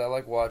do because I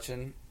like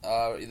watching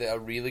a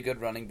really good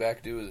running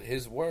back do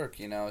his work.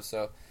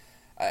 So.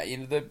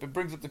 It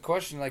brings up the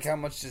question, like, how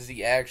much of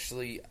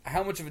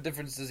a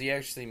difference does he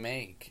actually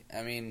make?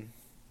 I mean,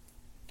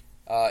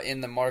 in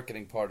the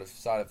marketing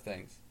side of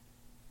things.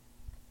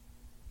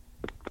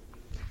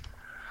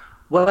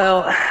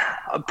 Well,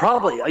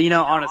 probably,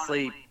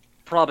 honestly,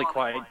 probably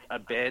quite a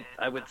bit,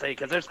 I would say,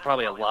 because there's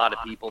probably a lot of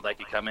people that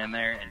could come in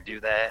there and do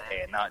that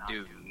and not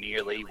do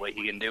nearly what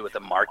he can do with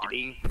the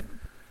marketing.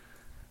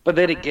 But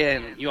then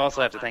again, you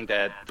also have to think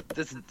that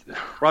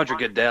Roger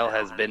Goodell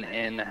has been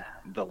in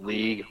the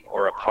league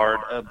or a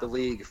part of the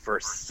league for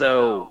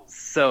so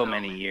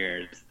many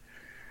years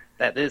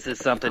that this is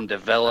something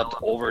developed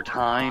over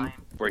time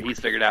where he's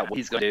figured out what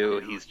he's going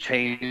to do. He's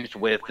changed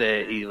with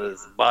it. He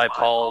was by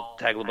Paul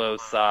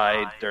Tagliabo's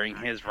side during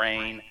his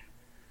reign.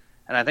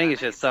 And I think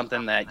it's just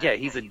something that,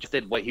 he's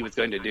adjusted what he was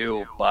going to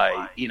do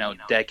by,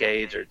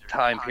 decades or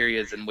time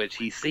periods in which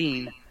he's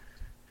seen.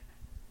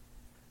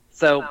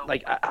 So,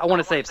 like, I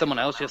want to say if someone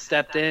else just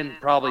stepped in,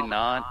 probably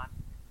not.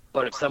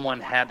 But if someone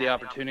had the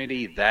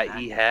opportunity that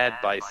he had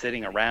by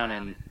sitting around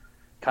and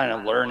kind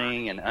of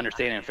learning and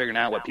understanding and figuring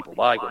out what people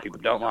like, what people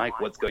don't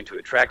like, what's going to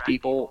attract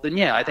people, then,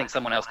 I think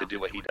someone else could do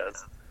what he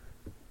does.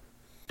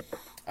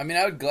 I mean,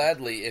 I would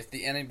gladly, if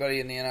anybody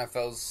in the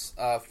NFL's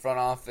front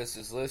office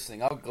is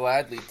listening, I'll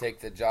gladly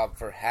take the job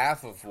for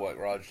half of what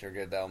Roger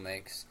Goodell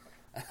makes,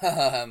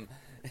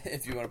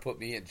 if you want to put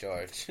me in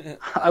charge.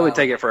 I would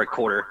take it for a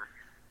quarter.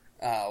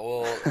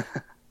 Well,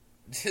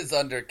 just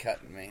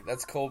undercutting me.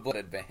 That's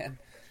cold-blooded, man.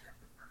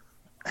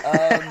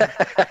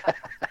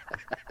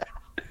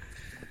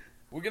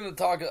 We're going to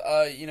talk,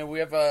 we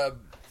have going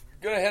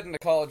ahead into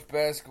college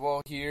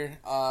basketball here.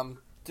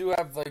 Do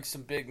have, like,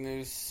 some big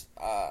news.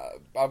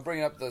 I'll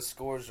bring up the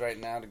scores right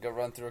now to go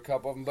run through a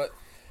couple of them. But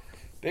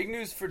big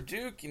news for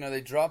Duke.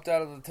 They dropped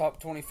out of the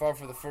top 25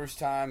 for the first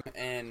time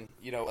in,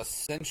 a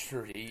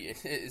century,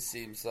 it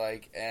seems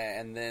like.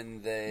 And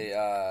then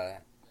they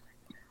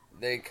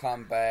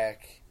come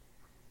back,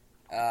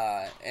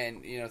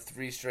 and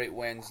 3 straight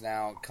wins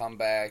now, come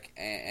back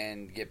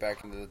and get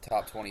back into the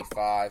top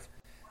 25.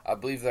 I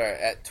believe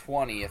they're at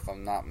 20, if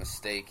I'm not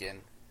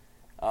mistaken.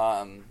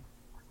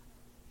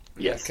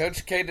 Yes.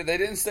 Coach K, they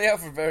didn't stay out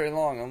for very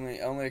long.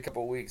 Only a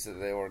couple weeks that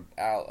they were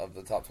out of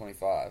the top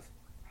 25.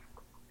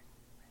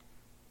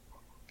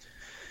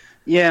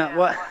 Yeah,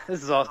 well,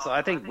 this is also,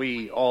 I think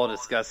we all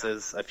discussed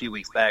this a few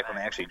weeks back when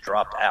they actually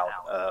dropped out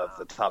of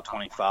the top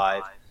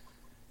 25.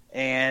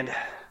 And,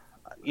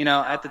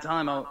 at the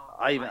time,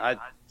 I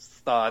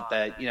thought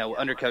that,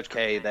 under Coach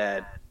K,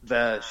 that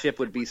the ship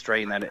would be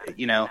straight and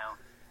that,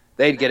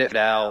 they'd get it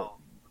out.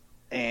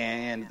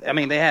 And, I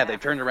mean, they've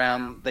turned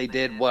around. They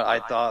did what I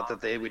thought that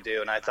they would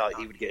do, and I thought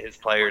he would get his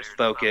players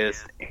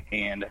focused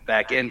and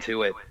back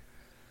into it.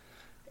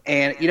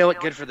 And you know what?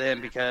 Good for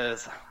them,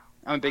 because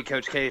I'm a big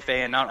Coach K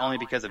fan, not only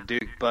because of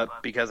Duke,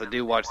 but because I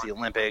do watch the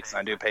Olympics and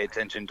I do pay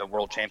attention to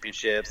World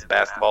Championships,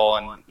 basketball,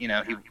 and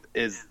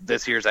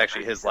this year's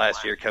actually his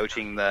last year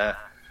coaching the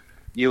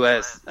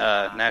U.S.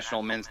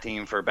 National men's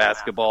team for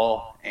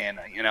basketball, and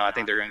I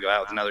think they're going to go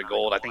out with another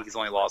gold. I think he's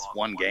only lost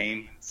one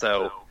game,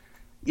 so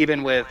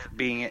even with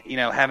being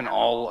having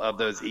all of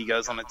those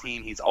egos on the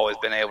team, he's always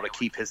been able to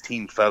keep his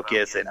team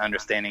focused and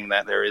understanding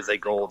that there is a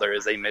goal, there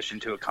is a mission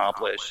to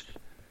accomplish.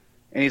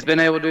 And he's been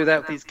able to do that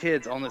with these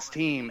kids on this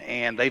team,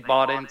 and they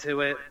bought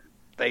into it.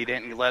 They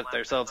didn't let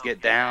themselves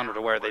get down or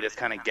to where they just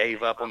kind of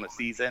gave up on the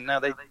season.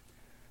 No,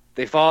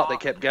 they fought, they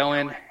kept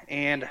going,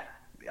 and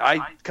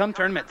come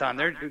tournament time,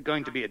 they're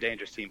going to be a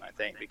dangerous team, I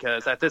think,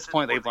 because at this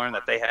point they've learned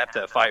that they have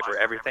to fight for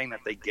everything that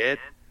they get,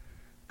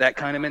 that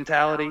kind of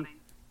mentality.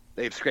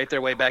 They've scraped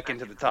their way back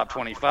into the top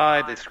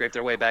 25. They've scraped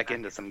their way back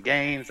into some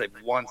games. They've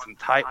won some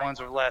tight ones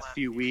over the last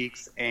few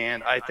weeks,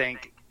 and I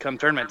think come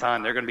tournament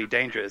time they're going to be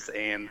dangerous,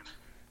 and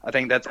I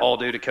think that's all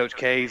due to Coach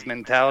K's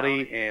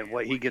mentality and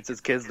what he gets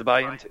his kids to buy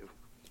into.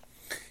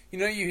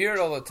 You hear it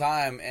all the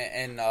time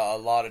in a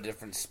lot of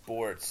different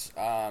sports.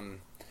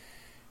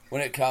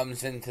 When it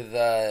comes into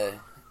the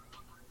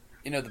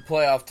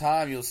playoff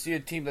time, you'll see a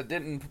team that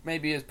didn't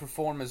maybe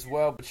perform as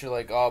well, but you're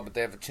like, oh, but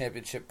they have a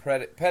championship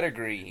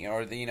pedigree,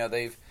 or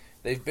they've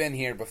been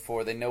here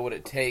before. They know what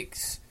it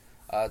takes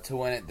to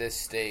win at this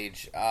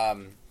stage.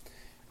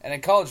 And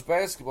in college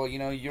basketball,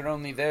 you're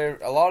only there.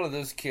 A lot of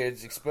those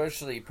kids,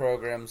 especially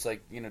programs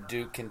like,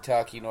 Duke,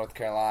 Kentucky, North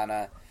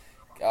Carolina,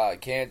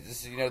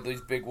 Kansas,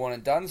 these big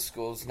one-and-done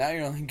schools, now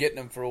you're only getting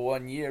them for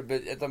 1 year.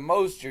 But at the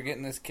most, you're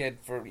getting this kid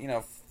for,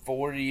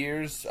 4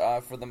 years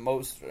for the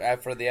most,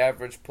 for the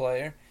average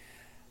player.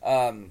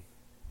 So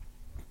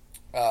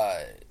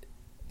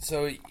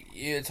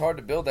it's hard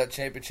to build that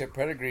championship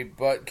pedigree,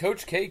 but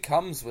Coach K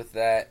comes with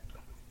that.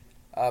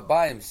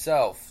 By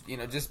himself,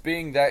 just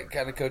being that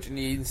kind of coach, and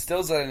he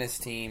instills that in his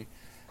team.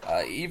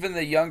 Even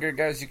the younger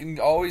guys, you can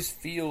always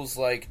feels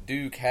like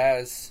Duke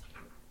has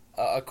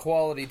a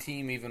quality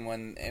team, even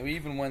when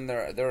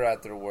they're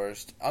at their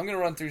worst. I'm going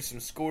to run through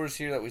some scores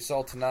here that we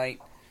saw tonight,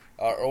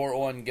 or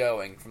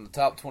ongoing from the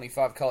top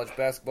 25 college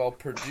basketball.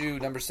 Purdue,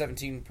 number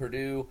 17,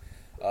 Purdue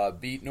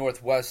beat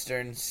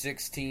Northwestern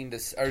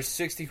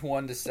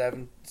 61 to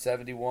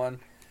 71.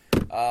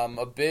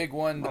 A big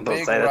one. I'll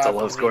say that's a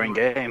low-scoring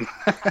game.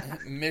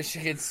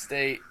 Michigan,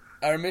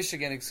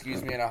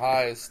 and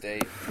Ohio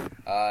State.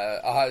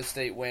 Ohio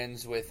State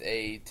wins with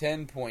a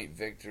 10-point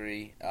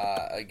victory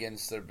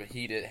against their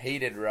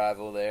hated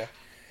rival there.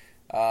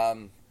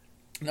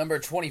 Number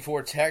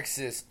 24,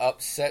 Texas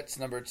upsets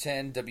number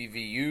 10,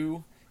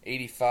 WVU,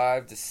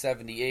 85 to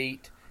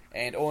 78.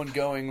 And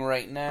ongoing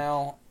right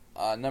now,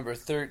 number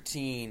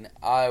 13,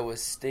 Iowa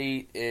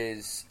State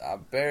is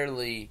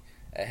barely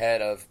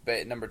ahead of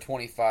number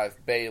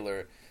 25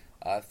 Baylor,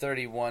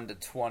 31 to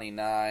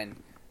 29.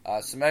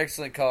 Some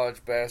excellent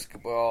college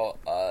basketball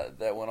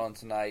that went on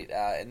tonight,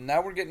 and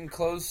now we're getting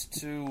close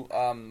to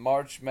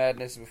March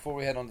Madness. Before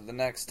we head on to the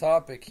next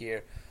topic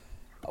here,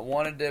 I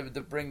wanted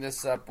to bring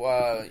this up.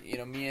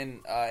 Me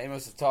and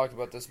Amos have talked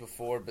about this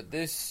before, but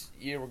this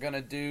year we're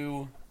gonna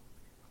do.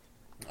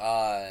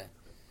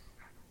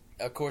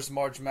 Of course,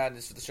 March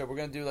Madness for the show. We're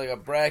going to do like a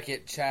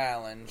bracket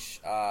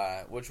challenge,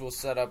 which we'll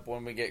set up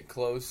when we get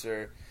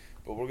closer.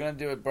 But we're going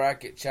to do a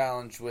bracket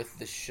challenge with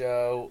the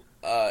show.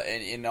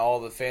 And all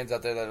the fans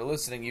out there that are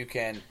listening, you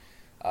can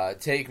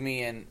take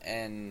me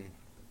and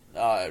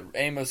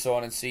Amos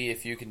on and see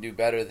if you can do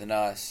better than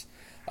us.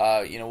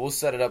 We'll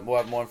set it up. We'll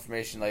have more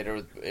information later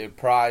with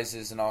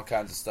prizes and all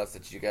kinds of stuff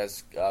that you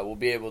guys will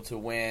be able to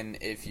win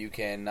if you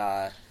can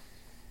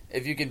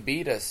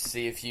beat us.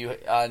 See if you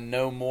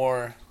know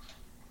more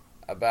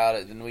about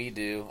it than we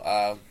do,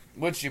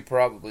 which you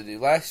probably do.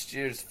 Last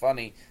year's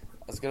funny.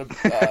 I was gonna.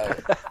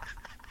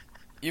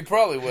 You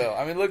probably will.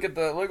 I mean, look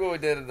what we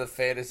did in the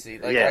fantasy.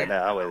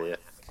 I'm with you.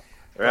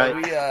 Right.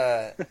 We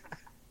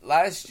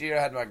last year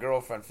I had my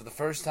girlfriend for the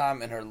first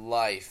time in her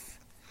life.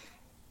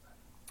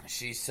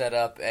 She set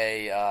up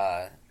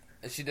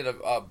she did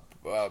a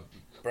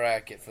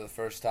bracket for the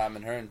first time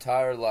in her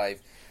entire life.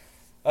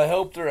 I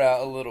helped her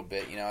out a little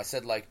bit. I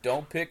said,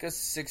 don't pick a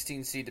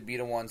 16 seed to beat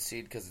a 1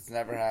 seed because it's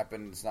never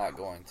happened. It's not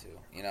going to.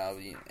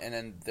 And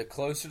then the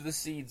closer the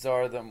seeds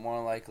are, the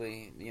more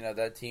likely,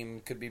 that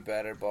team could be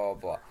better, blah,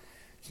 blah.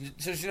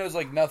 So she knows,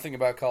 nothing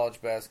about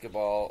college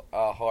basketball,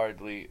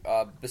 hardly.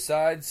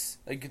 Besides,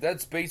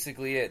 that's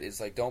basically it.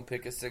 It's don't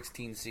pick a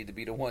 16 seed to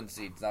beat a 1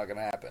 seed. It's not going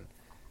to happen.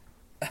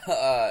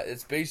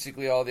 It's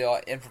basically all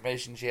the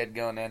information she had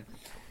going in.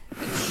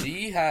 And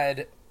she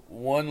had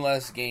one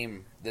less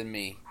game than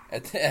me.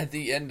 At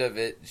the end of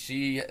it,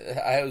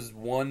 I was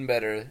one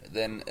better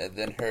than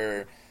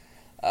her.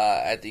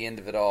 at the end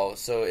of it all.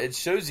 So it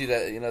shows you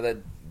that, that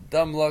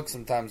dumb luck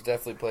sometimes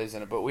definitely plays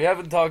in it. But we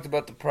haven't talked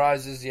about the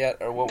prizes yet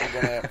or what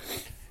we're going to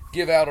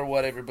give out or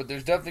whatever. But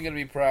there's definitely going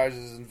to be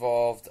prizes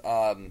involved.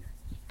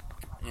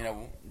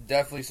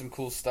 Definitely some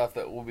cool stuff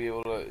that we'll be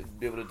able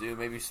to do.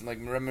 Maybe some like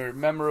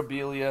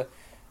memorabilia,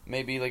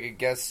 maybe like a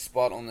guest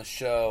spot on the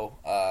show,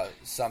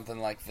 something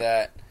like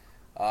that.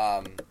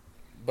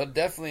 But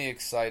definitely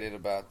excited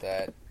about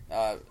that.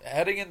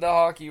 Heading into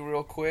hockey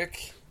real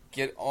quick.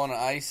 Get on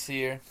ice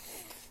here.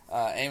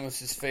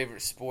 Amos's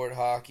favorite sport,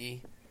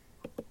 hockey.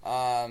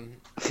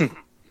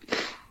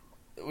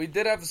 We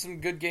did have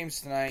some good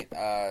games tonight.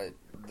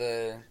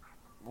 The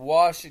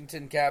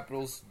Washington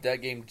Capitals,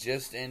 that game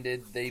just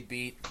ended. They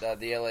beat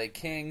the LA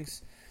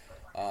Kings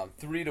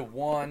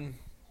 3-1.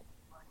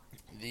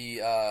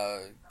 The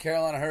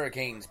Carolina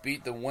Hurricanes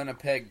beat the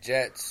Winnipeg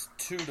Jets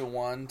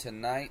 2-1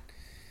 tonight.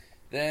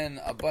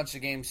 Then a bunch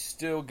of games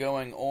still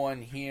going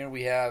on here.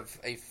 We have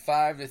a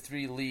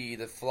 5-3 lead,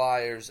 the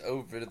Flyers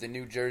over the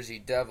New Jersey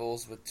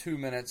Devils with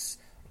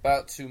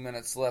about 2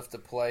 minutes left to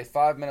play.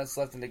 5 minutes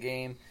left in the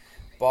game.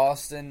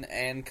 Boston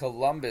and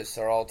Columbus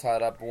are all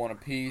tied up 1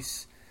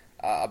 apiece.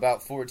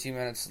 About 14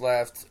 minutes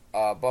left.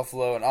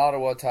 Buffalo and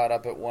Ottawa tied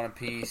up at 1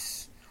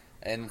 apiece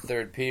in the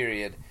third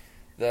period.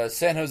 The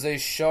San Jose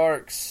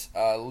Sharks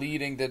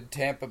leading the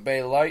Tampa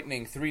Bay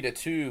Lightning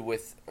 3-2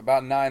 with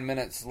about 9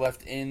 minutes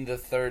left in the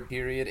third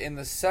period. In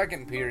the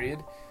second period,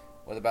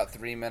 with about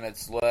 3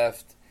 minutes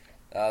left,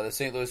 the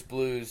St. Louis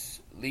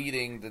Blues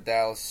leading the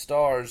Dallas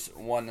Stars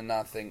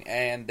 1-0.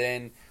 And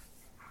then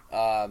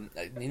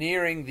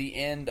nearing the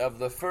end of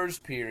the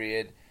first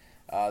period,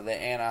 the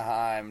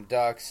Anaheim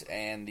Ducks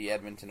and the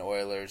Edmonton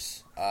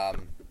Oilers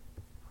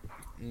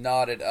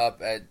knotted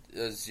up at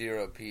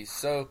 0 apiece.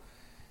 So,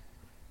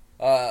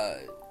 not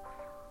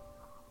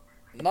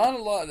a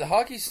lot. The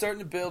hockey's starting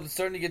to build. It's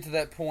starting to get to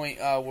that point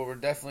where we're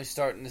definitely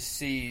starting to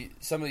see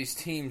some of these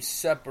teams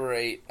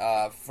separate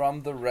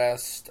from the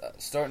rest.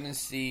 Starting to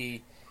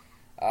see,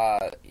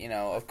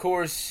 of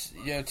course,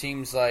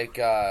 teams like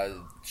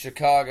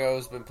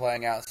Chicago's been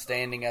playing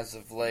outstanding as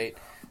of late.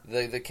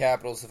 The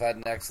Capitals have had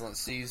an excellent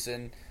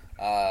season.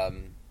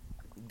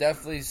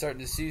 Definitely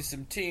starting to see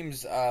some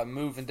teams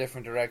move in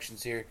different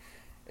directions here.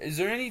 Is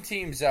there any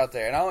teams out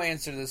there, and I'll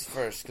answer this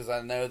first because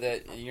I know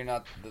that you're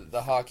not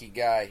the hockey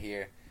guy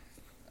here,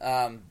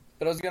 but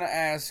I was going to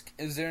ask,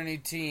 is there any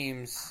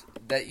teams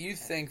that you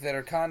think that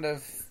are kind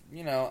of,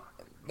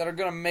 that are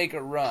going to make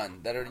a run,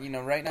 that are,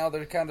 right now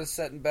they're kind of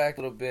setting back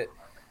a little bit,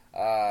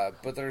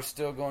 but they're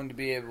still going to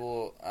be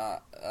able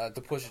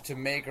to push it to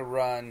make a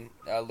run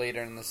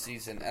later in the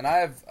season? And I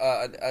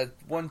have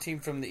one team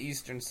from the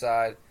eastern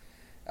side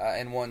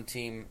and one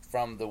team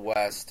from the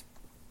west.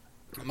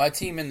 My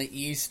team in the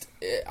East,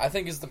 I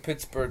think, is the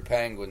Pittsburgh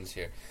Penguins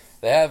here.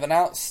 They have an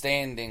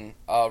outstanding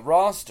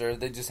roster.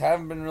 They just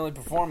haven't been really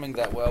performing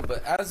that well.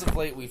 But as of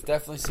late, we've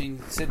definitely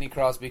seen Sidney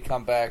Crosby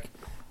come back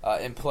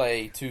and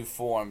play to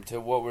form, to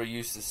what we're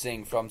used to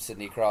seeing from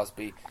Sidney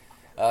Crosby.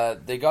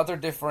 They got their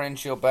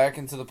differential back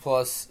into the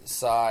plus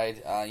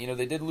side.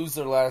 They did lose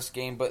their last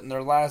game, but in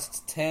their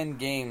last 10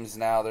 games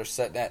now, they're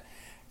sitting at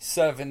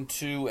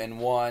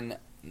 7-2-1.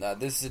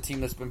 This is a team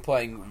that's been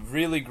playing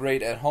really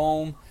great at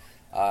home.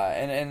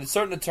 And it's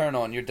starting to turn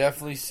on. You're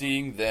definitely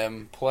seeing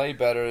them play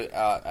better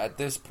at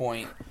this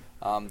point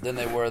than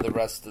they were the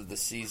rest of the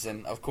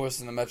season. Of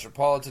course, in the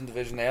Metropolitan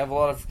Division, they have a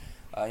lot of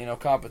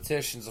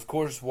competitions. Of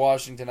course,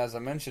 Washington, as I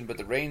mentioned, but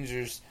the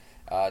Rangers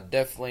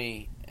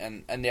definitely,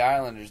 and the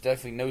Islanders,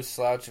 definitely no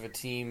slouch of a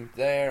team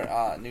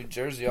there. New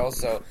Jersey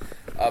also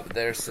up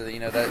there, so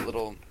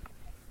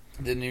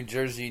the New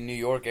Jersey, New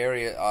York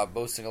area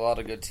boasting a lot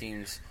of good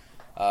teams.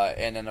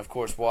 And then, of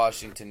course,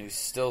 Washington, who's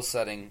still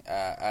sitting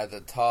at the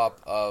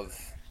top of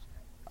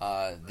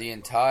the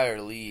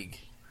entire league,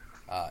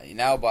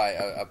 now by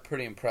a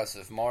pretty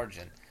impressive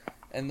margin.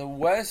 In the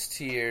West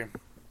here,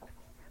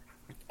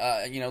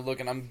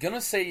 looking, I'm going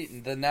to say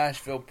the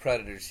Nashville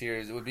Predators here.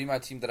 It would be my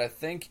team that I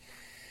think,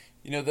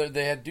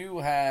 they do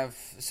have,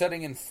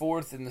 setting in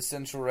fourth in the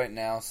Central right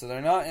now, so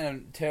they're not in a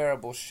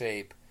terrible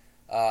shape.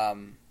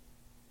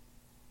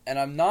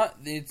 And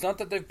it's not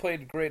that they've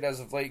played great as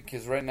of late,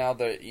 because right now,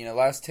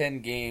 last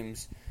 10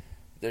 games,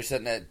 they're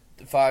sitting at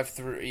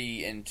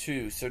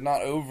 5-3-2, so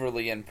not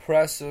overly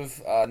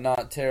impressive,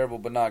 not terrible,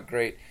 but not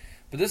great.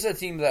 But this is a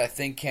team that I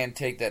think can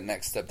take that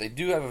next step. They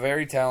do have a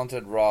very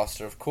talented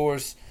roster. Of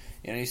course,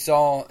 you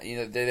saw, they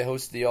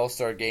hosted the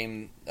All-Star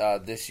game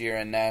this year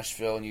in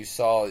Nashville, and you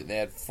saw they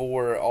had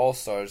 4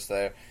 All-Stars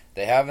there.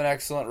 They have an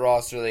excellent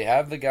roster. They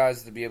have the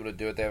guys to be able to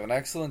do it. They have an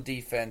excellent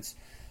defense.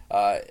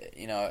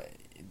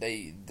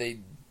 They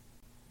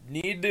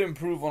need to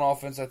improve on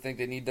offense. I think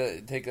they need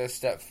to take a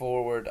step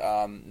forward,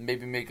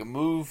 maybe make a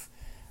move.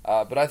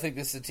 But I think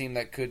this is a team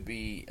that could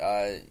be,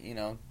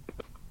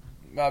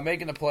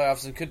 making the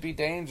playoffs and could be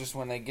dangerous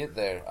when they get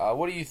there.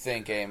 What do you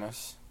think,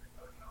 Amos?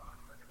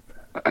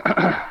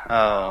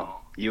 Oh,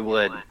 you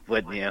would,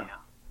 wouldn't you?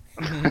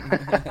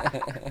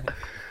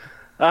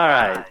 All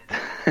right.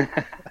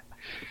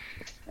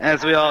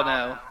 As we all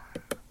know,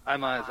 I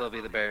might as well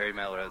be the Barry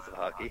Melrose of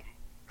hockey.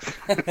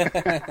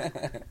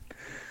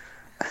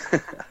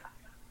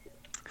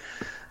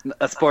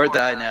 A sport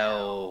that I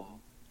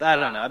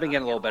don't know. I've been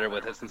getting a little better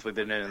with it since we've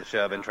been doing the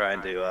show. I've been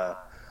trying to,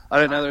 I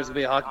didn't know there was going to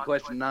be a hockey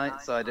question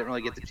tonight, so I didn't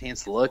really get the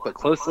chance to look, but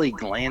closely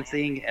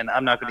glancing, and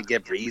I'm not going to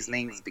give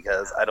reasonings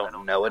because I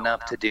don't know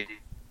enough to do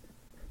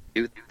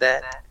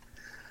that.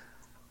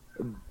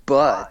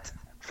 But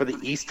for the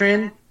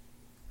Eastern,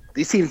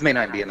 these teams may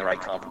not be in the right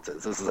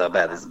conferences. This is how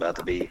bad this is about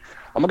to be.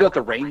 I'm going to go with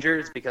the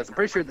Rangers because I'm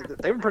pretty sure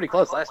they were pretty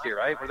close last year,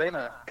 right? Were they in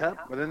a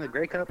cup? Were they in the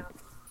Grey Cup?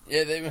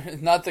 Yeah, they were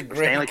not the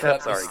Grey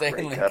Cup, the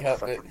Stanley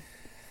Cup. But,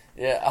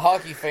 yeah, a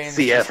hockey fan.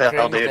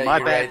 CFL, dude. My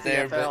bad, right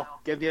there, CFL.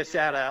 Give you a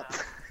shout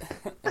out.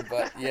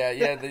 But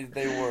yeah,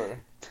 they were.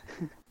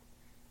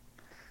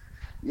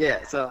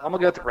 Yeah, so I'm going to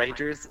go with the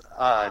Rangers.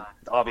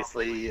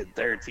 Obviously,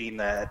 they're a team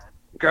that,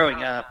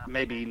 growing up,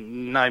 maybe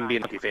not even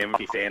being a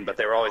hockey fan, but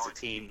they were always a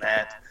team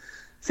that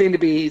seemed to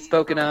be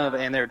spoken of,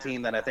 and they're a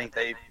team that I think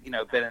they've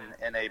been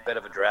in a bit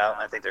of a drought,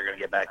 and I think they're going to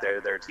get back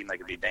there. They're a team that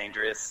could be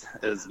dangerous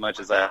as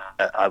much as I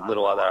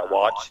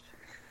watch.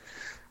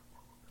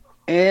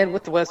 And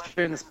with the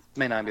Western, this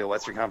may not be a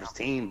Western Conference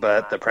team,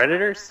 but the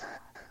Predators.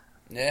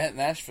 Yeah,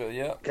 Nashville,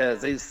 yeah.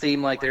 Because they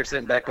seem like they're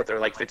sitting back with their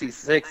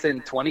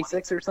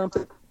 56-26 or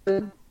something.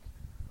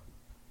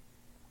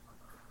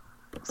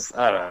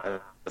 I don't know,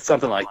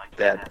 something like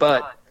that.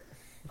 But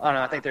I don't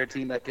know. I think they're a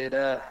team that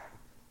could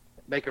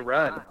make a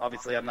run.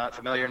 Obviously, I'm not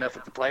familiar enough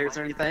with the players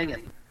or anything,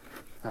 and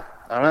I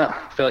don't know.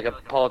 I feel like a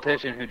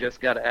politician who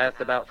just got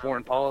asked about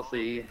foreign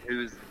policy,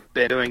 who's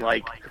been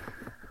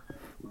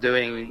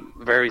doing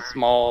very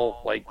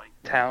small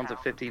towns of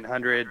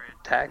 1,500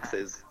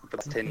 taxes for the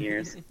last 10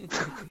 years.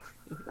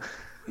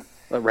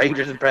 The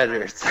Rangers and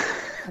Predators.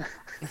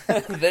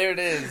 There it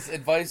is.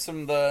 Advice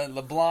from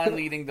the blind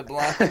leading the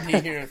blind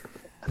here.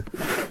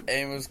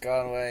 Amos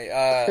Conway.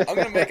 I'm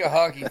going to make a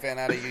hockey fan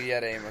out of you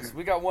yet, Amos.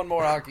 We got one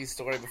more hockey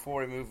story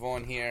before we move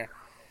on here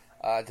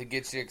to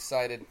get you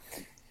excited.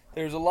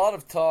 There's a lot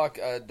of talk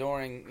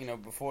during,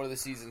 before the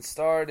season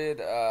started,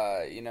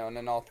 and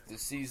then all through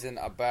the season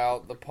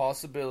about the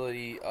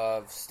possibility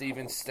of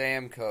Steven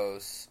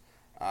Stamkos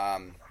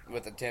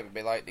with the Tampa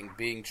Bay Lightning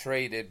being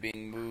traded,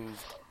 being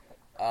moved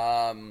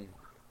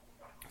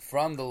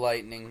from the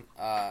Lightning,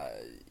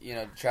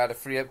 to try to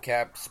free up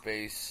cap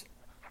space.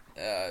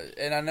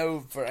 And I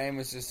know for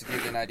Amos, just to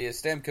give you an idea,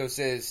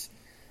 Stamkos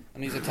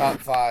he's a top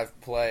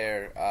 5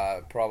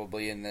 player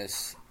probably in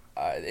this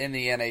in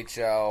the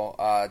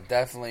NHL.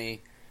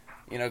 Definitely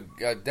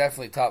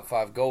top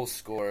 5 goal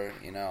scorer.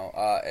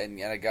 And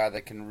a guy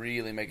that can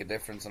really make a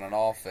difference on an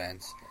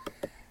offense.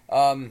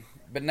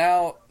 But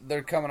now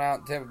they're coming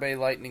out. Tampa Bay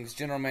Lightning's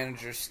general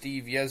manager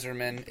Steve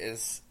Yzerman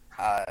is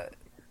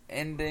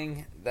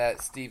ending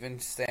that Steven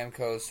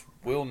Stamkos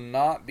will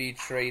not be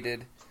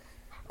traded.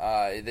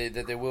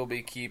 That they will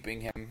be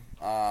keeping him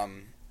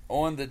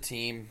on the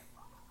team.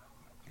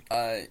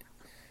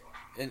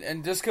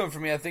 And just coming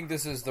from me, I think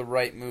this is the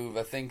right move.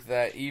 I think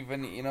that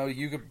even,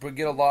 you could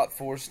get a lot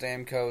for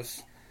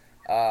Stamkos,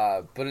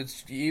 but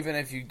it's even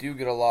if you do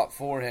get a lot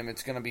for him,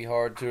 it's going to be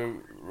hard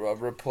to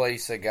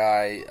replace a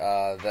guy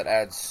that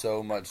adds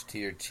so much to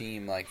your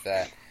team like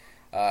that.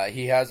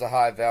 He has a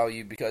high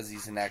value because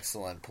he's an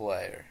excellent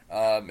player.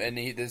 And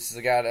this is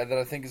a guy that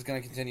I think is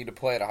going to continue to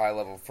play at a high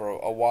level for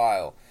a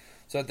while.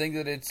 So I think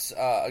that it's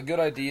a good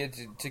idea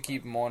to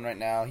keep him on right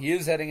now. He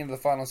is heading into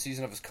the final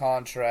season of his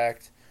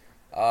contract.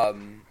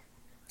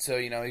 So,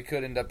 he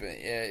could end up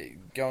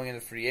going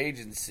into free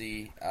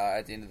agency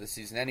at the end of the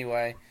season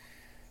anyway.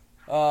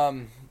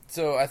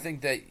 So I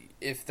think that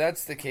if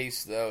that's the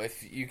case, though,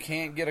 if you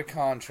can't get a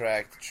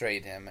contract to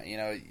trade him,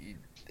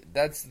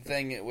 that's the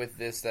thing with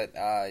this, that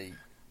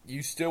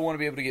you still want to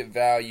be able to get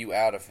value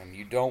out of him.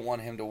 You don't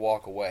want him to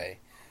walk away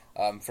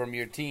from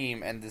your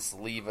team and just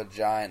leave a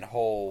giant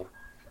hole.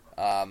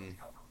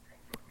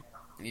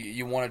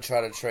 You want to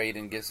try to trade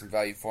and get some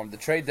value for him. The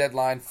trade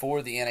deadline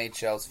for the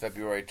NHL is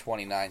February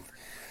 29th.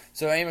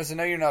 So, Amos, I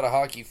know you're not a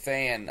hockey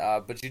fan,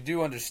 but you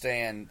do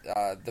understand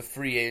the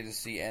free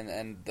agency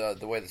and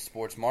the way the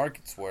sports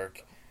markets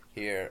work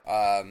here.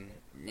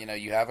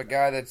 You have a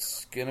guy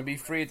that's going to be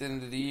free at the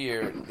end of the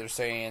year. They're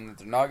saying that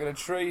they're not going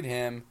to trade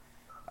him.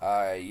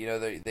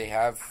 They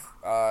have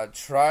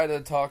tried to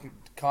talk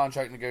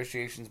contract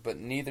negotiations, but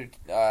neither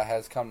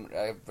has come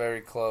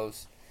very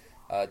close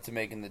to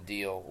making the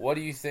deal. What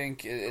do you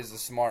think is a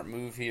smart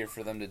move here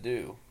for them to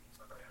do?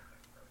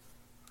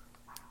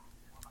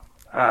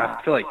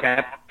 I feel like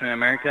Captain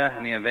America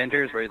and the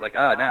Avengers, where he's like,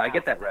 "Oh, no, I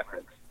get that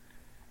reference."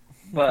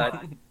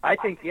 But I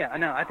think you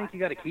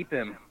got to keep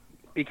him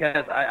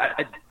because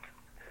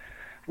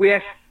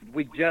we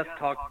just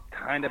talked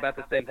kind of about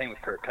the same thing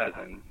with Kirk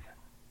Cousin.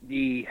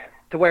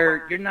 To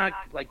where you're not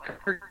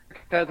Kirk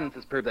Cousins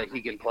has proved that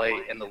he can play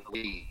in the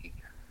league.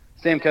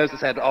 Stamkos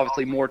has had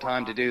obviously more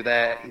time to do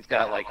that. He's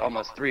got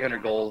almost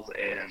 300 goals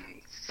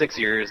in 6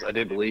 years, I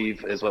do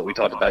believe, is what we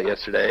talked about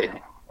yesterday,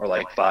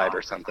 or 5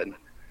 or something.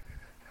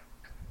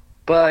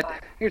 But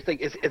here's the thing: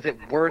 is it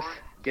worth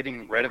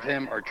getting rid of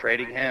him or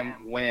trading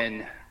him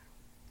when?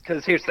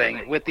 Because here's the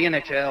thing: with the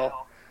NHL,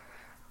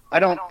 I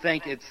don't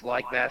think it's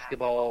like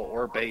basketball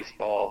or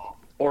baseball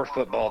or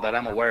football that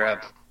I'm aware of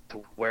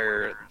to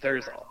where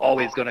there's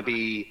always going to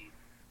be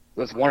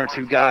those one or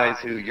two guys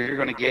who you're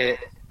going to get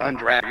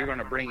undrafted, you're going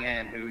to bring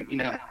in who,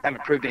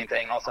 haven't proved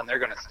anything. All of a sudden they're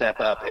going to step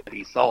up and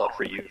be solid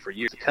for you for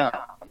years to come.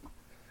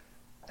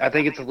 I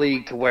think it's a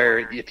league to where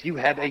if you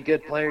have a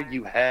good player,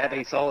 you have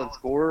a solid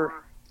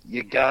scorer,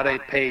 you got to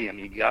pay him.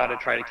 You got to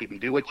try to keep him.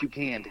 Do what you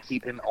can to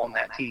keep him on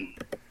that team.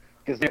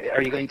 Because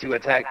are you going to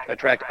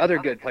attract other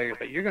good players,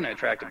 but you're going to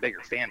attract a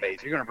bigger fan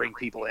base. You're going to bring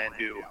people in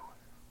who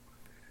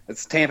 –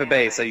 it's Tampa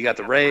Bay, so you got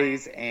the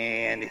Rays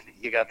and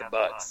you got the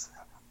Bucks.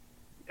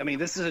 I mean,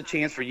 this is a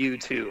chance for you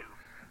to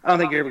 – I don't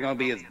think you're ever going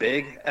to be as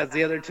big as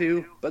the other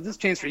two, but this is a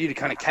chance for you to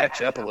kind of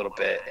catch up a little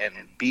bit and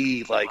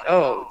be like,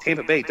 oh,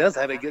 Tampa Bay does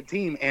have a good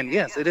team, and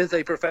yes, it is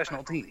a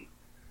professional team.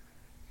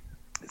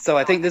 So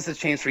I think this is a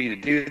chance for you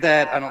to do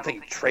that. I don't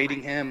think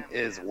trading him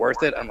is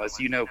worth it unless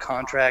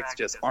contracts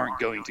just aren't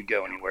going to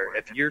go anywhere.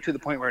 If you're to the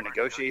point where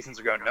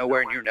negotiations are going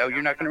nowhere and you're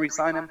not going to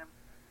re-sign him,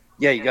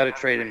 yeah, you got to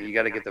trade him. You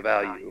got to get the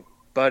value.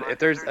 But if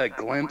there's a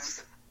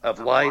glimpse of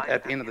light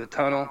at the end of the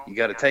tunnel, you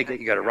got to take it.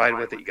 You got to ride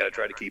with it. You got to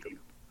try to keep him.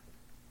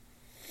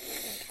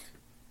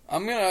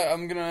 I'm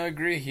gonna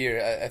agree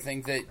here. I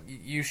think that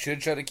you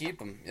should try to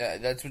keep him. Yeah,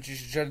 that's what you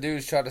should try to do,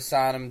 is try to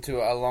sign him to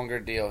a longer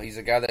deal. He's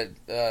a guy that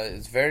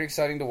is very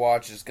exciting to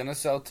watch. Is gonna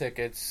sell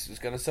tickets. Is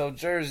gonna sell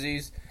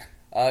jerseys.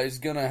 Is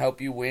gonna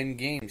help you win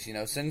games.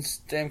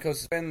 Since Stamkos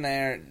has been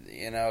there,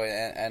 and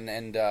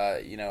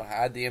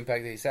had the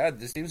impact that he's had,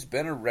 this team's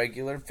been a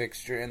regular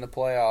fixture in the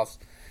playoffs,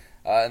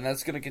 and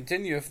that's gonna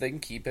continue if they can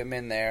keep him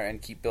in there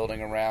and keep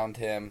building around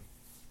him.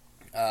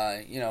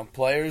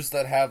 Players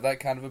that have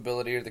that kind of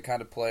ability are the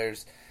kind of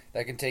players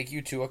that can take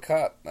you to a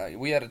cup.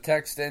 We had a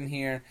text in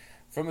here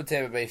from a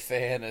Tampa Bay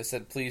fan that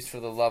said, please, for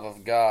the love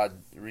of God,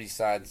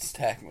 re-sign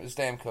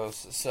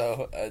Stamkos.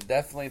 So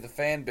definitely the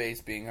fan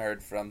base being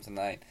heard from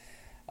tonight.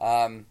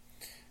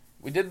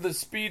 We did the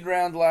speed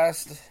round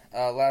last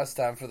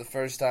time for the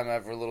first time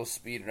ever, a little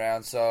speed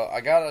round. So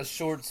I got a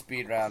short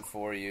speed round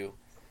for you.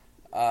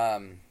 All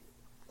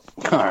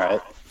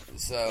right.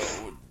 So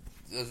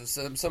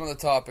some of the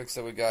topics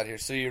that we got here.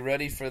 So you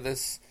ready for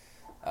this,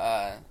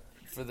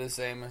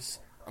 Amos?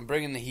 I'm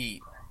bringing the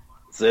heat.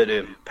 So,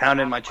 dude,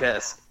 pounding my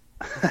chest.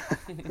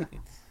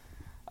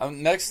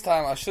 Next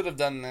time, I should have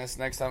done this.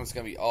 Next time it's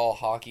going to be all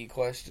hockey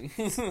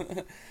questions.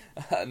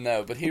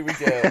 No, but here we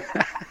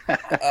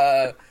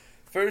go.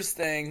 First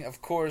thing, of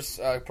course,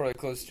 probably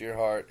close to your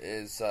heart,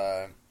 is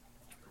the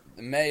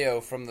Mayo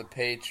from the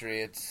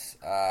Patriots.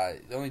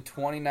 Only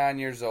 29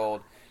 years old,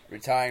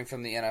 retiring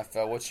from the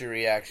NFL. What's your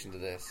reaction to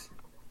this?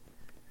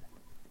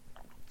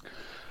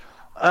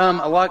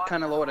 A lot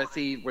kind of what I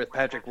see with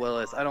Patrick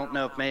Willis. I don't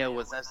know if Mayo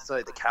was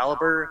necessarily the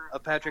caliber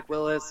of Patrick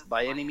Willis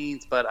by any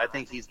means, but I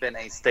think he's been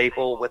a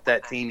staple with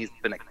that team. He's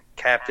been a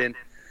captain,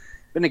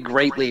 been a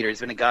great leader. He's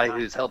been a guy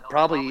who's helped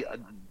probably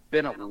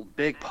been a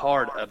big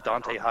part of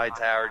Dante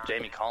Hightower,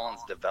 Jamie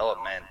Collins'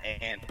 development.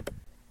 And,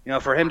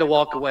 for him to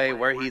walk away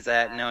where he's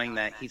at, knowing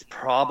that he's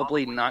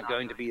probably not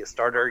going to be a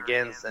starter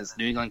again, since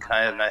New England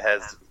kind of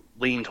has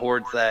leaned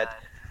towards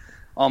that,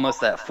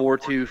 almost that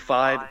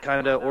 4-2-5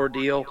 kind of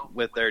ordeal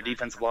with their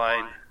defensive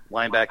line,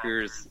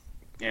 linebackers,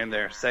 and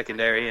their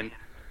secondary. And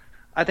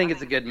I think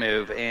it's a good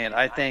move, and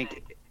I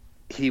think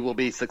he will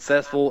be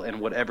successful in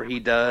whatever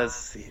he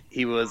does.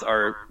 He was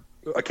I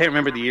can't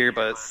remember the year,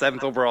 but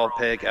 7th overall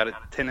pick out of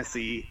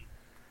Tennessee.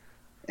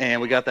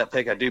 And we got that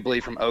pick, I do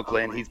believe, from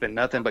Oakland. He's been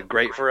nothing but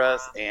great for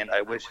us, and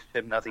I wish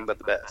him nothing but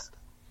the best.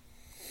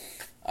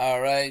 All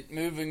right,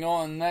 moving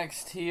on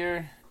next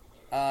here.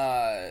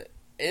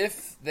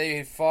 If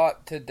they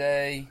fought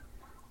today,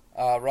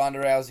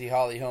 Rhonda Rousey,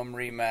 Holly Holm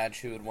rematch,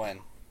 who would win?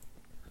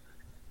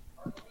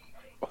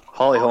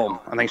 Holly Holm.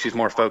 I think she's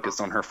more focused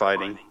on her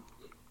fighting.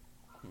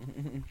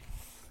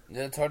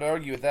 It's hard to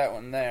argue with that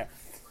one there.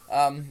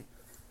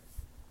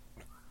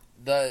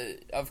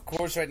 Of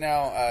course, right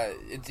now,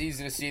 it's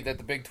easy to see that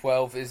the Big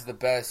 12 is the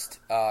best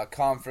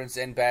conference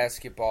in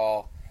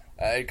basketball,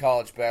 in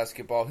college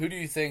basketball. Who do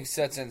you think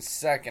sets in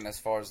second as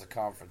far as the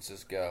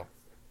conferences go?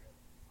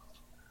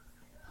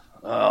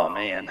 Oh,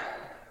 man.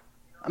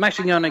 I'm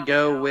actually going to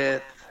go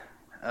with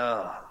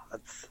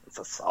that's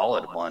a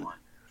solid one.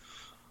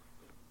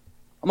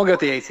 I'm going to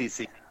go with the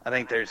ACC. I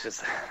think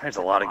there's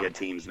a lot of good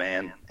teams,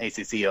 man.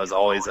 ACC is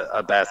always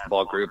a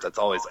basketball group that's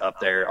always up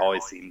there,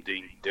 always seem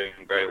doing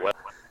very well.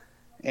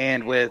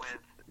 And with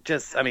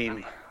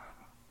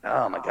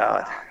oh my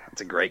God,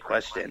 that's a great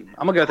question.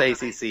 I'm going to go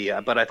with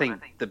ACC, but I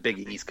think the Big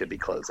East could be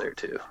close there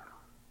too.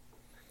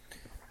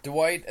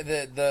 Dwight,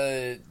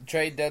 the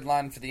trade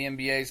deadline for the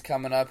NBA is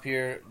coming up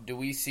here. Do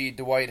we see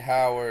Dwight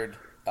Howard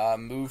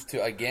move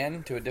to a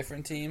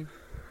different team?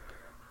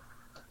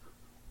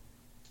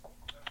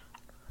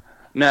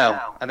 No,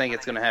 I think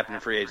it's going to happen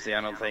in free agency. I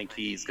don't think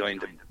he's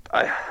going to.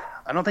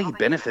 I don't think he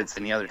benefits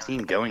any other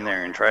team going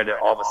there and try to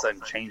all of a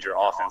sudden change your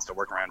offense to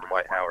work around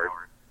Dwight Howard.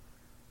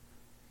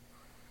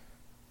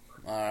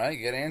 All right,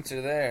 good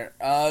answer there.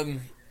 All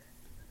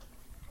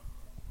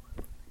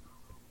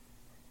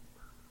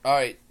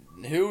right.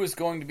 who is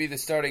going to be the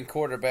starting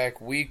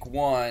quarterback week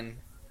 1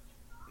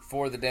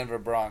 for the Denver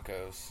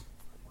Broncos?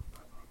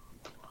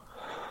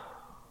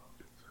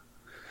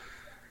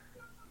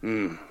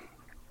 I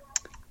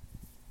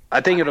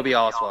think it'll be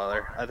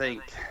Osweiler. I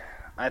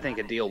think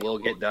a deal will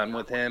get done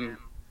with him,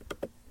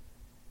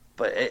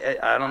 but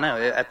I don't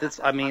know.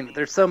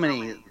 There's so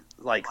many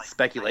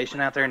speculation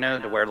out there now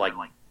to where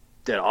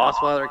did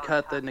Osweiler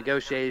cut the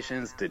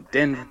negotiations? Did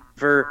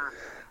Denver?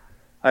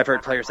 I've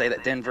heard players say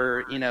that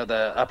Denver,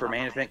 the upper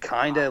management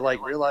kind of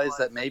realized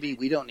that maybe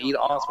we don't need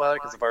Osweiler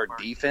because of our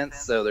defense.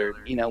 So they're,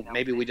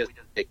 maybe we just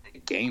get a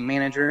game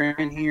manager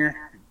in here.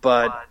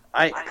 But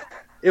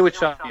it would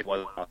shock me if it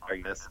wasn't Osweiler, I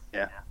guess.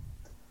 Yeah.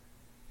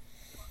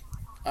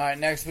 All right,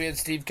 next we had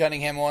Steve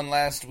Cunningham on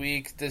last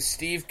week. Does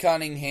Steve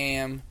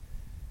Cunningham,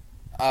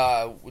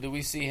 do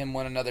we see him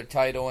win another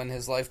title in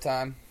his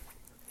lifetime?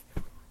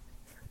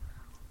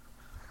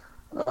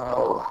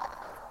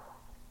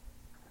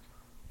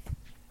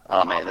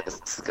 Oh man, this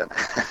is gonna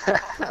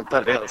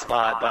put me on the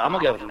spot, but I'm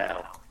gonna go with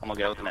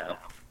no.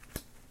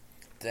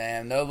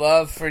 Damn, no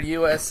love for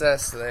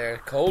USS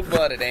there.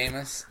 Cold-blooded,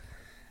 Amos.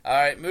 All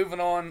right, moving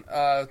on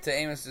to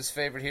Amos's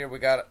favorite here. We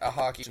got a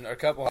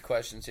couple of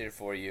questions here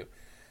for you.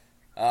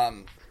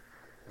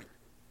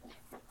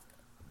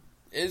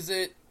 Is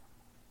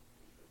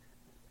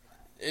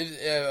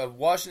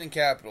Washington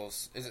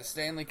Capitals, is it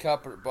Stanley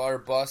Cup or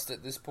bust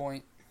at this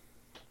point?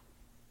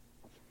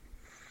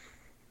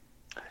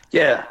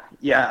 Yeah,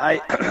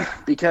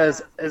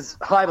 because as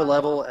high of a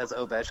level as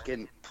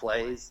Ovechkin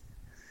plays,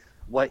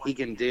 what he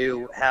can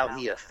do, how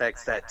he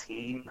affects that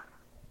team,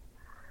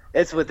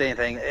 it's with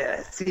anything.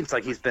 It seems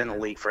like he's been in the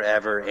league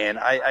forever, and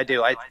I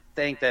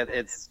think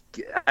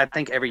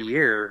every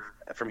year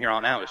from here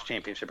on out is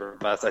championship or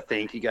bust. I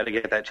think you got to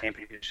get that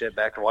championship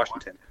back to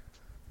Washington.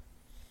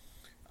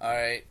 All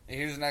right,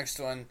 here's the next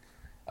one.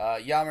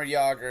 Jaromir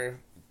Jagr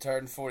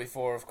turned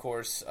 44, of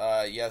course,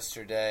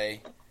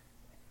 yesterday.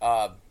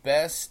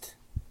 Best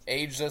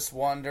ageless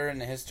wonder in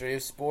the history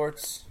of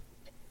sports?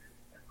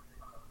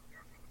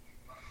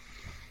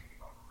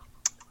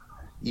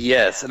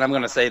 Yes, and I'm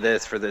going to say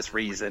this for this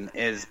reason,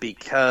 is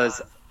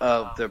because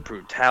of the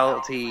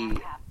brutality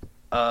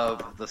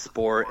of the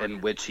sport in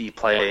which he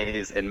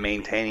plays and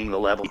maintaining the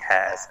level he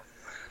has.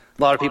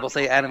 A lot of people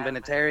say Adam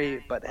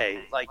Vinatieri, but hey,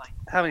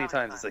 how many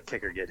times does a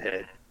kicker get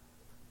hit?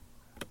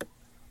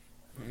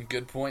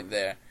 Good point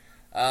there.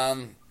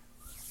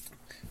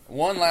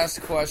 One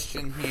last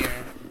question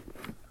here.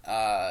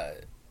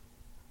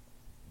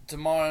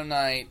 Tomorrow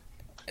night,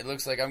 it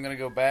looks like I'm going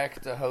to go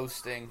back to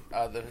hosting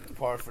the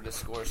Par for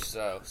Discourse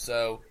show.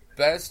 So,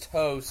 best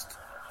host,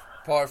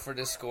 Par for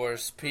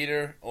Discourse,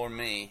 Peter or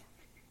me?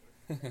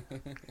 It's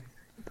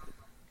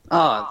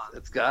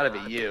got to be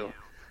you.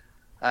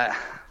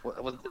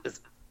 Is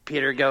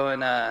Peter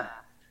going? Is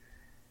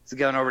he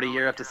going over to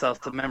Europe to sell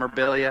some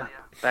memorabilia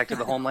back to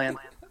the homeland?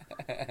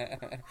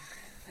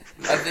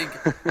 I think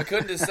I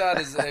couldn't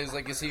decide. Is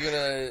he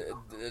gonna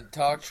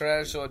talk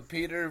trash on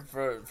Peter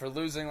for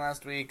losing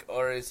last week,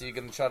 or is he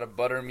gonna try to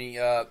butter me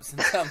up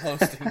since I'm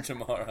hosting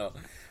tomorrow?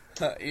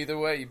 Either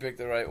way, you picked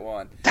the right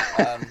one.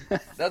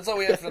 That's all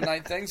we have for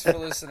tonight. Thanks for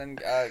listening,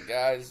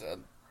 guys.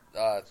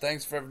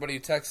 Thanks for everybody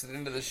who texted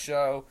into the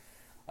show.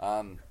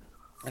 And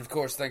of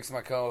course, thanks to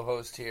my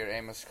co-host here,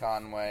 Amos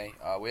Conway.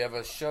 We have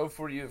a show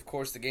for you, of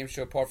course, the game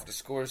show Par for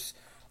Discourse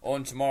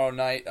on tomorrow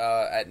night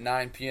at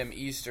 9 p.m.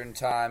 Eastern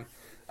Time.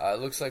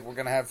 Looks like we're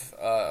going to have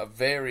a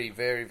very,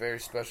 very,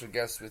 very special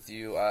guest with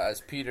you as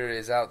Peter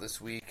is out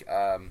this week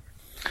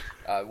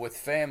with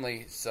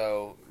family.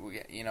 So,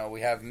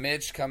 we have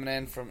Mitch coming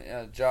in from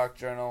Jock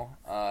Journal.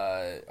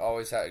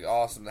 Always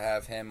awesome to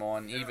have him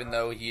on, even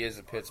though he is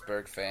a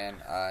Pittsburgh fan.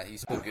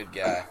 He's a good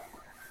guy.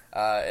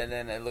 And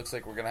then it looks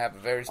like we're going to have a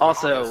very special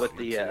also guest with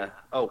the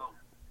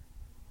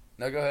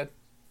No, go ahead.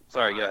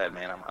 Sorry, go ahead,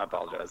 man. I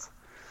apologize.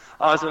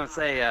 I was going to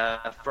say,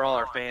 for all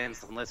our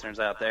fans and listeners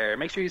out there,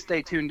 make sure you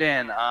stay tuned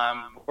in.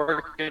 We're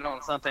working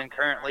on something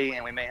currently,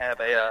 and we may have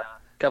a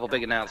couple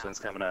big announcements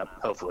coming up,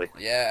 hopefully.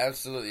 Yeah,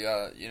 absolutely.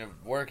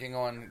 Working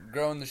on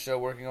growing the show,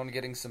 working on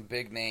getting some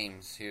big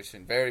names here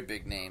soon, very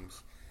big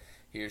names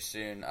here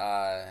soon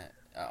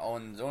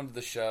on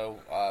the show.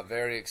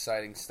 Very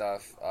exciting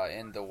stuff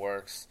in the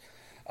works.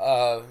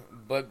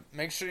 But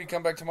make sure you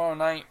come back tomorrow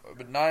night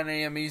at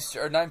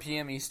 9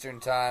 p.m. Eastern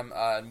Time,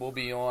 and we'll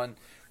be on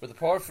with the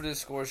Par for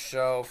Discourse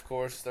show. Of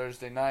course,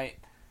 Thursday night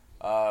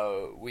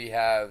we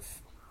have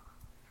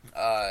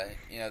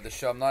the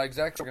show. I'm not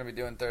exactly going to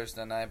be doing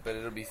Thursday night, but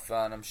it'll be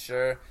fun, I'm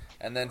sure.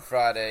 And then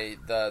Friday,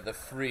 the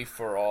free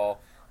for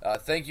all.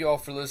 Thank you all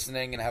for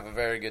listening, and have a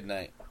very good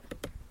night.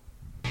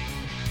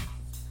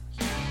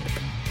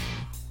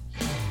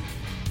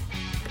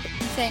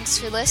 Thanks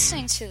for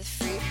listening to the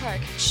Free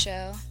Parking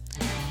Show.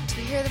 To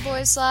hear the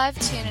boys live,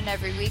 tune in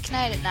every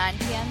weeknight at 9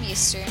 p.m.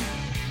 Eastern.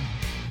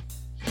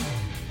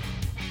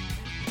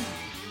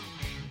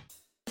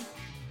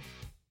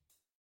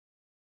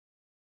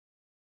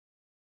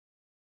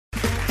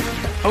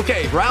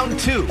 Okay, round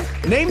 2.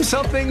 Name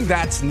something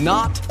that's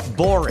not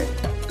boring.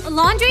 A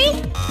laundry?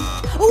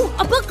 Ooh,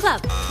 a book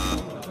club.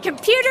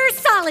 Computer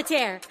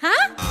solitaire,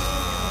 huh?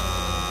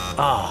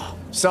 Ah,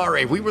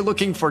 sorry, we were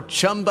looking for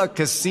Chumba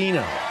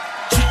Casino.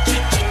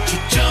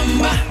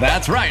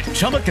 That's right,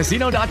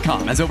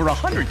 ChumbaCasino.com has over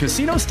 100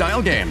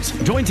 casino-style games.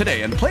 Join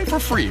today and play for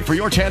free for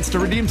your chance to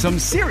redeem some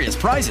serious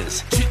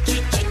prizes.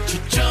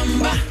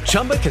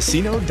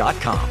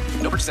 ChumbaCasino.com.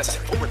 No purchase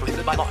necessary. Void where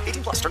prohibited by law.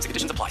 18+ terms and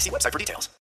conditions apply. See website for details.